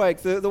earthquake,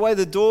 the way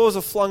the doors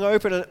are flung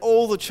open and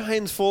all the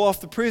chains fall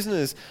off the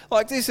prisoners.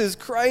 Like, this is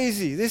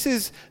crazy. This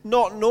is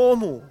not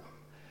normal.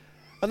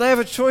 And they have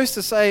a choice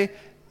to say,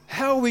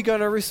 how are we going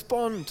to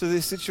respond to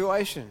this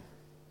situation?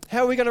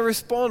 How are we going to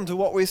respond to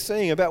what we're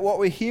seeing, about what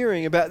we're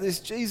hearing about this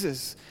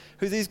Jesus,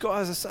 who these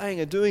guys are saying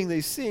are doing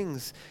these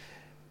things?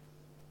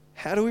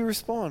 How do we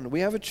respond?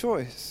 We have a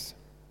choice.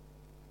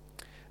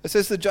 It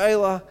says the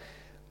jailer,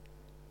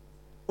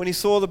 when he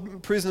saw the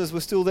prisoners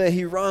were still there,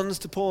 he runs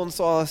to Paul and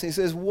Silas and he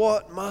says,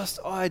 what must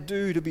I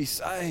do to be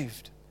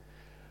saved?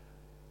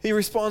 He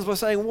responds by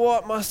saying,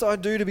 what must I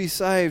do to be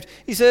saved?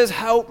 He says,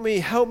 help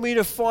me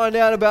to find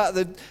out about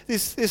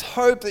this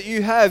hope that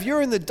you have.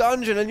 You're in the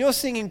dungeon and you're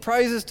singing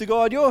praises to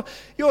God.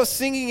 You're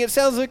singing, it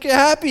sounds like you're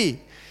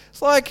happy.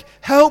 It's like,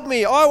 help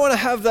me. I want to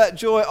have that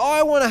joy.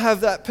 I want to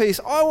have that peace.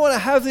 I want to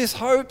have this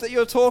hope that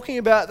you're talking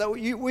about that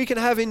we can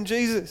have in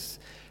Jesus.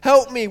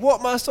 Help me.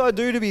 What must I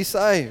do to be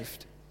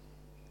saved?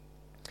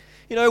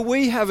 You know,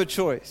 we have a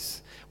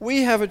choice.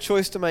 We have a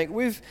choice to make.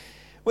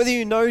 Whether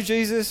you know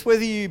Jesus,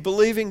 whether you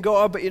believe in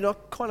God but you're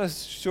not kind of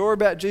sure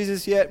about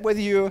Jesus yet, whether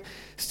you're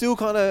still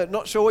kind of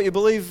not sure what you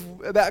believe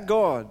about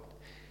God.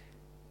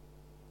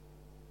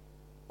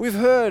 We've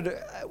heard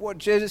what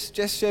Jess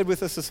shared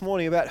with us this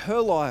morning about her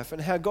life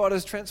and how God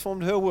has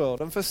transformed her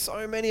world. And for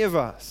so many of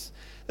us,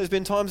 there's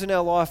been times in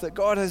our life that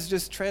God has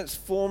just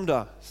transformed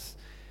us.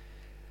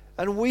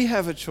 And we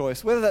have a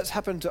choice, whether that's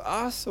happened to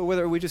us or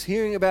whether we're just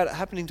hearing about it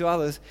happening to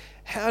others.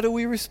 How do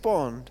we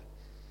respond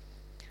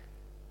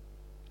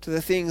to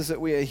the things that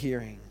we are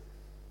hearing?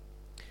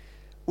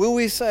 Will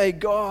we say,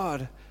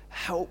 God,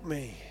 help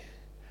me.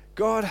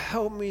 God,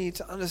 help me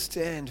to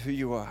understand who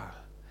you are.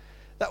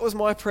 That was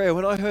my prayer.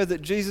 When I heard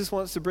that Jesus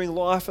wants to bring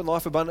life and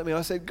life abundantly,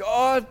 I said,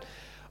 God,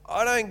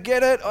 I don't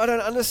get it. I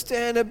don't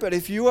understand it. But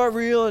if you are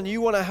real and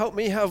you want to help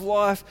me have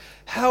life,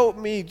 help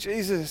me,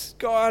 Jesus.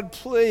 God,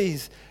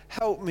 please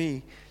help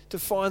me to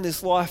find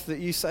this life that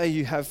you say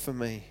you have for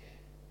me.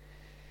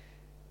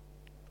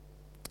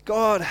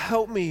 God,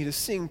 help me to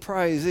sing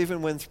praise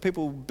even when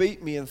people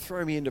beat me and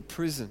throw me into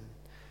prison.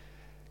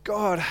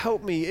 God,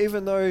 help me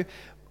even though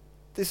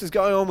this is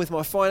going on with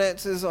my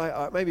finances.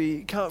 I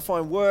maybe can't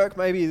find work.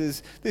 Maybe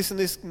there's this and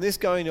this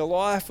going in your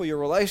life or your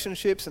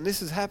relationships and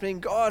this is happening.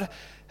 God,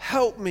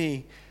 help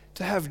me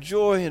to have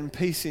joy and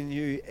peace in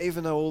you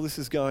even though all this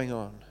is going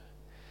on.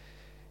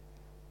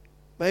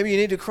 Maybe you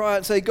need to cry out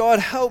and say, God,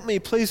 help me.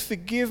 Please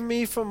forgive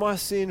me for my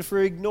sin, for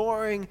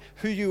ignoring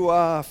who you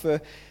are, for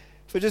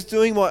just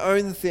doing my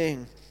own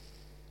thing.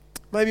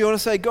 Maybe you want to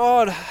say,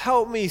 God,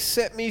 help me,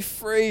 set me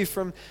free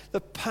from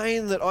the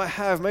pain that I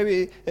have.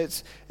 Maybe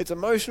it's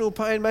emotional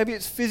pain, maybe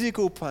it's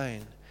physical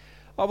pain.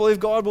 I believe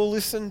God will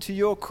listen to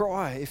your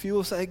cry if you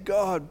will say,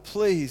 God,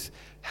 please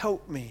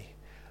help me.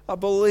 I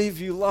believe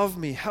you love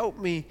me. Help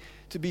me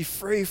to be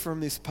free from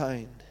this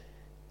pain.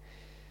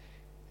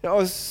 You know, I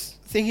was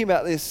thinking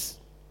about this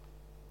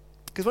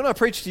because when I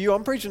preach to you,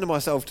 I'm preaching to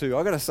myself too,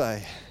 I've got to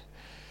say.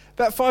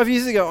 About 5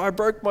 years ago, I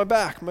broke my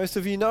back. Most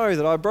of you know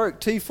that I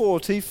broke T4,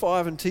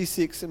 T5, and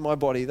T6 in my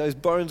body. Those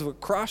bones were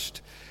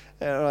crushed,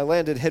 and I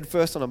landed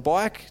headfirst on a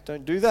bike.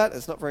 Don't do that.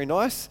 It's not very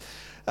nice.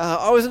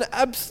 I was in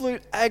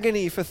absolute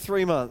agony for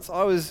 3 months.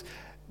 I was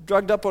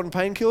drugged up on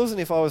painkillers, and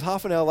if I was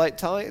half an hour late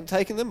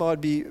taking them,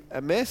 I'd be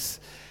a mess.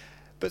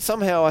 But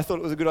somehow I thought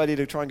it was a good idea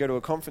to try and go to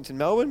a conference in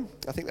Melbourne.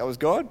 I think that was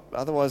God.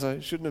 Otherwise, I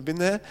shouldn't have been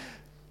there.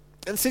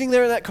 And sitting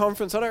there in that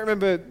conference, I don't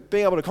remember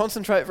being able to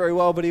concentrate very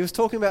well, but he was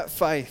talking about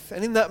faith.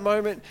 And in that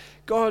moment,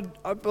 God,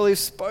 I believe,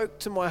 spoke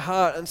to my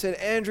heart and said,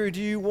 Andrew, do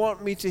you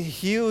want me to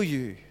heal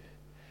you?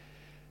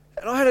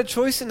 And I had a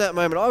choice in that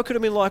moment. I could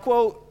have been like,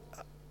 well,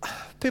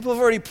 people have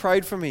already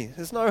prayed for me.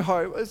 There's no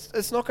hope.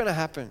 It's not going to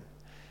happen.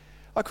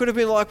 I could have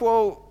been like,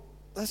 well,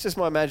 that's just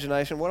my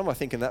imagination. What am I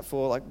thinking that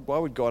for? Like, why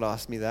would God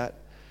ask me that?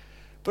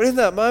 But in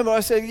that moment, I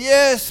said,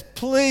 yes,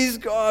 please,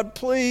 God,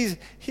 please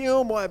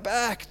heal my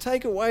back.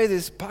 Take away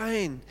this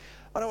pain.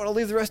 I don't want to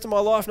live the rest of my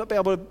life not be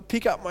able to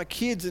pick up my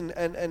kids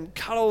and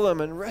cuddle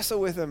them and wrestle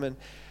with them. And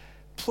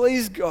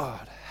please,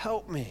 God,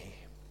 help me.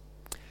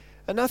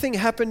 And nothing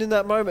happened in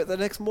that moment. The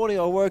next morning,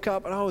 I woke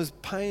up and I was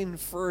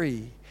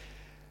pain-free.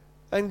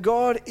 And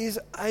God is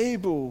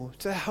able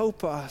to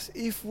help us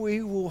if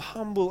we will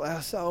humble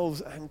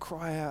ourselves and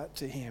cry out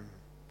to Him.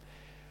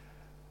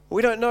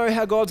 We don't know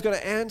how God's going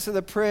to answer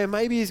the prayer.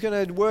 Maybe He's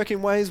going to work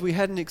in ways we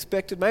hadn't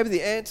expected. Maybe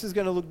the answer is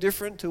going to look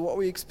different to what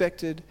we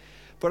expected.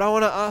 But I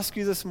want to ask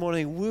you this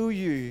morning, will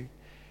you,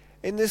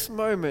 in this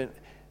moment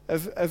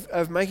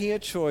of making a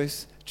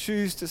choice,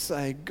 choose to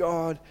say,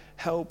 God,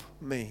 help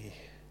me.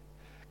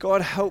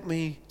 God, help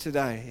me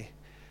today.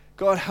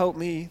 God, help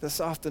me this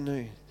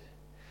afternoon.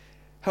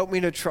 Help me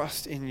to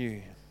trust in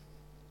you.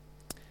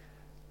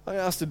 I'm going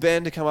to ask the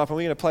band to come up and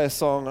we're going to play a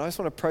song. I just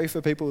want to pray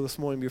for people this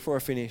morning before I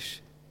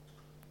finish.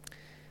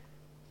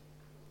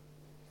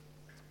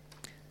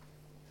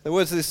 The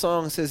words of this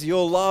song says,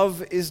 your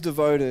love is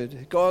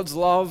devoted. God's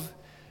love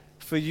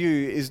for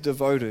you is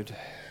devoted.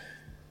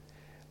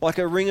 Like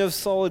a ring of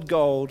solid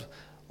gold,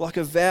 like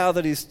a vow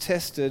that is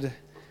tested,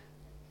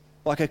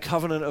 like a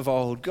covenant of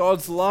old.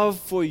 God's love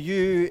for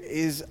you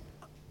is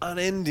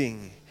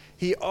unending.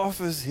 He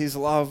offers His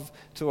love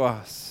to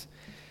us.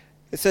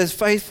 It says,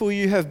 faithful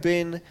you have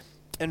been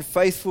and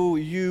faithful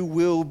you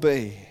will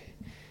be.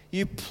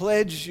 You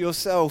pledge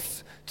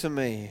yourself to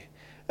me.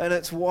 And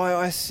it's why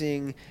I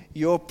sing,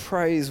 your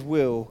praise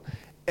will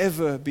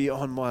ever be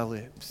on my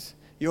lips.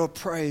 Your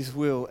praise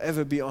will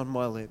ever be on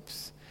my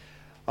lips.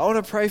 I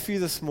want to pray for you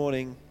this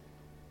morning.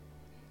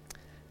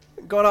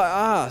 God, I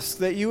ask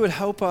that you would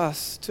help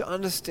us to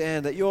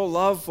understand that your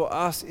love for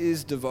us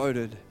is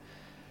devoted.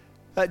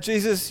 That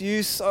Jesus,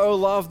 you so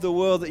loved the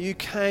world that you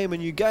came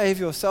and you gave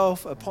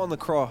yourself upon the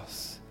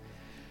cross.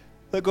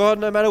 That God,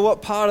 no matter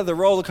what part of the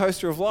roller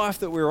coaster of life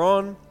that we're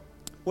on,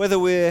 whether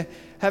we're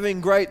having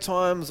great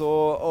times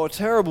or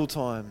terrible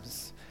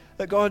times,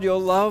 that God, your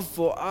love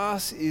for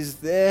us is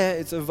there,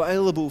 it's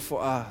available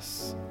for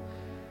us.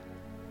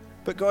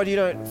 But God, you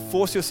don't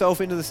force yourself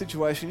into the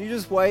situation, you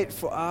just wait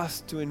for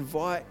us to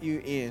invite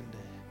you in.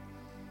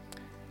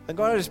 And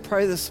God, I just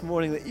pray this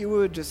morning that you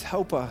would just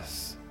help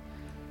us.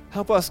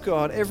 Help us,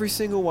 God, every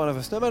single one of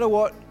us, no matter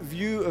what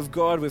view of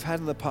God we've had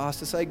in the past,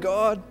 to say,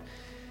 God,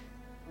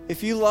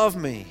 if you love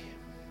me,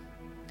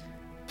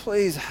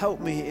 please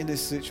help me in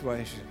this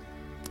situation.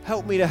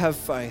 Help me to have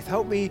faith.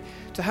 Help me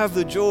to have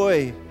the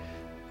joy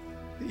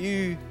that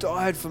you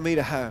died for me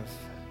to have.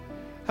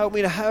 Help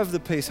me to have the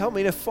peace. Help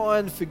me to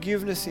find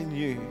forgiveness in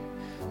you.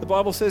 The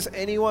Bible says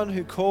anyone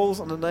who calls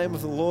on the name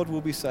of the Lord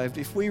will be saved.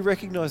 If we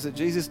recognize that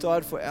Jesus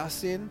died for our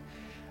sin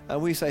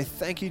and we say,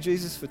 thank you,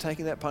 Jesus, for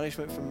taking that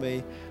punishment from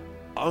me,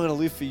 I'm going to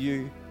live for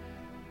you.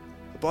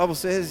 The Bible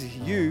says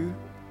you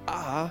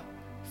are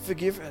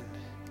forgiven.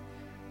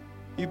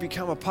 you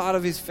become a part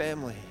of his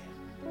family.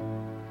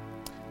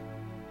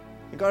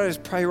 And God, I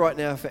just pray right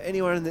now for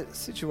anyone in that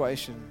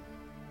situation,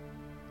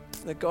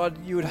 that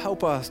God, you would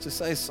help us to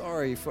say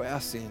sorry for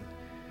our sin.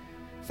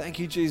 Thank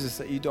you, Jesus,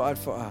 that you died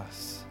for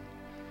us.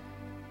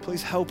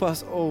 Please help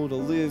us all to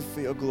live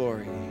for your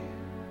glory.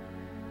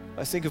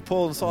 I think of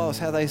Paul and Silas,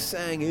 how they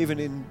sang even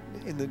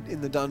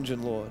in the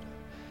dungeon, Lord.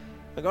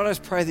 And God, I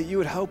just pray that you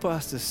would help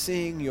us to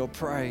sing your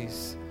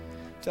praise,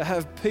 to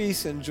have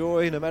peace and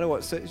joy no matter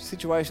what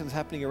situation's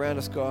happening around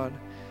us, God,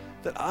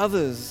 that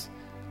others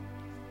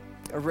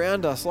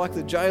around us, like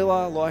the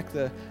jailer, like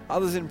the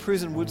others in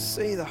prison, would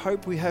see the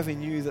hope we have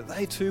in you, that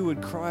they too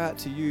would cry out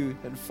to you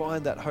and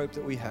find that hope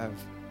that we have.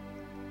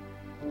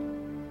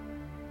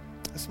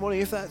 This morning,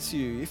 if that's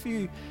you, if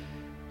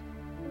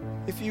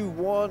you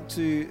want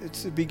to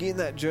begin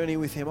that journey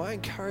with him, I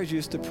encourage you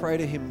just to pray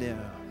to him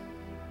now.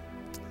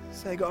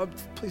 Say, God,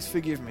 please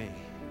forgive me.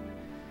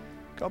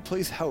 God,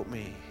 please help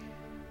me.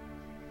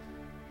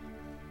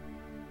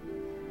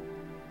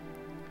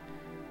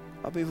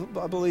 I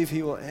believe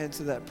he will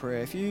answer that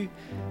prayer. If you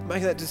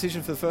make that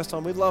decision for the first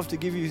time, we'd love to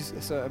give you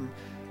some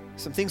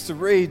things to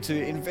read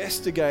to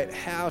investigate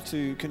how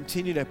to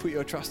continue to put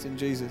your trust in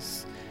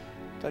Jesus.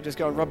 Don't just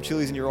go and rub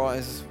chilies in your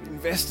eyes.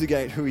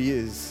 Investigate who he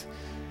is.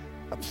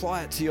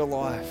 Apply it to your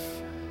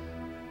life.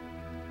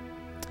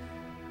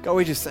 God,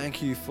 we just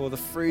thank you for the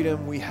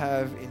freedom we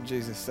have in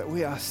Jesus, that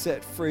we are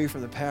set free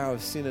from the power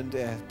of sin and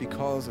death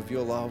because of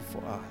your love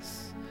for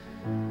us.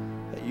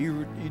 That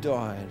you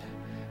died,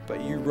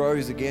 but you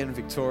rose again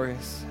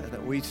victorious, and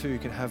that we too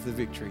can have the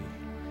victory.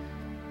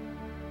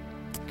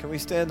 Can we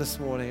stand this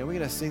morning and we're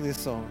going to sing this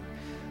song?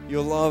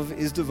 Your love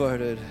is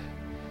devoted.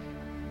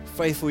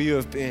 Faithful you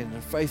have been,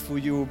 and faithful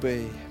you will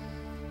be.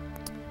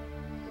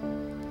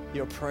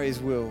 Your praise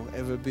will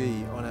ever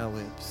be on our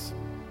lips.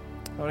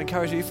 I would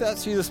encourage you, if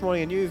that's you this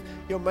morning and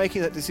you're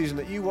making that decision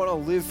that you want to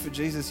live for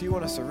Jesus, you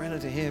want to surrender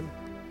to him,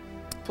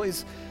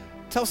 please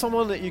tell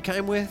someone that you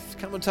came with.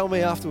 Come and tell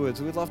me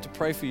afterwards. We'd love to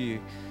pray for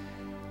you.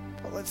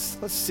 But let's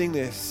sing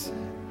this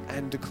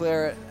and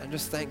declare it and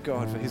just thank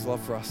God for his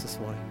love for us this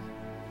morning.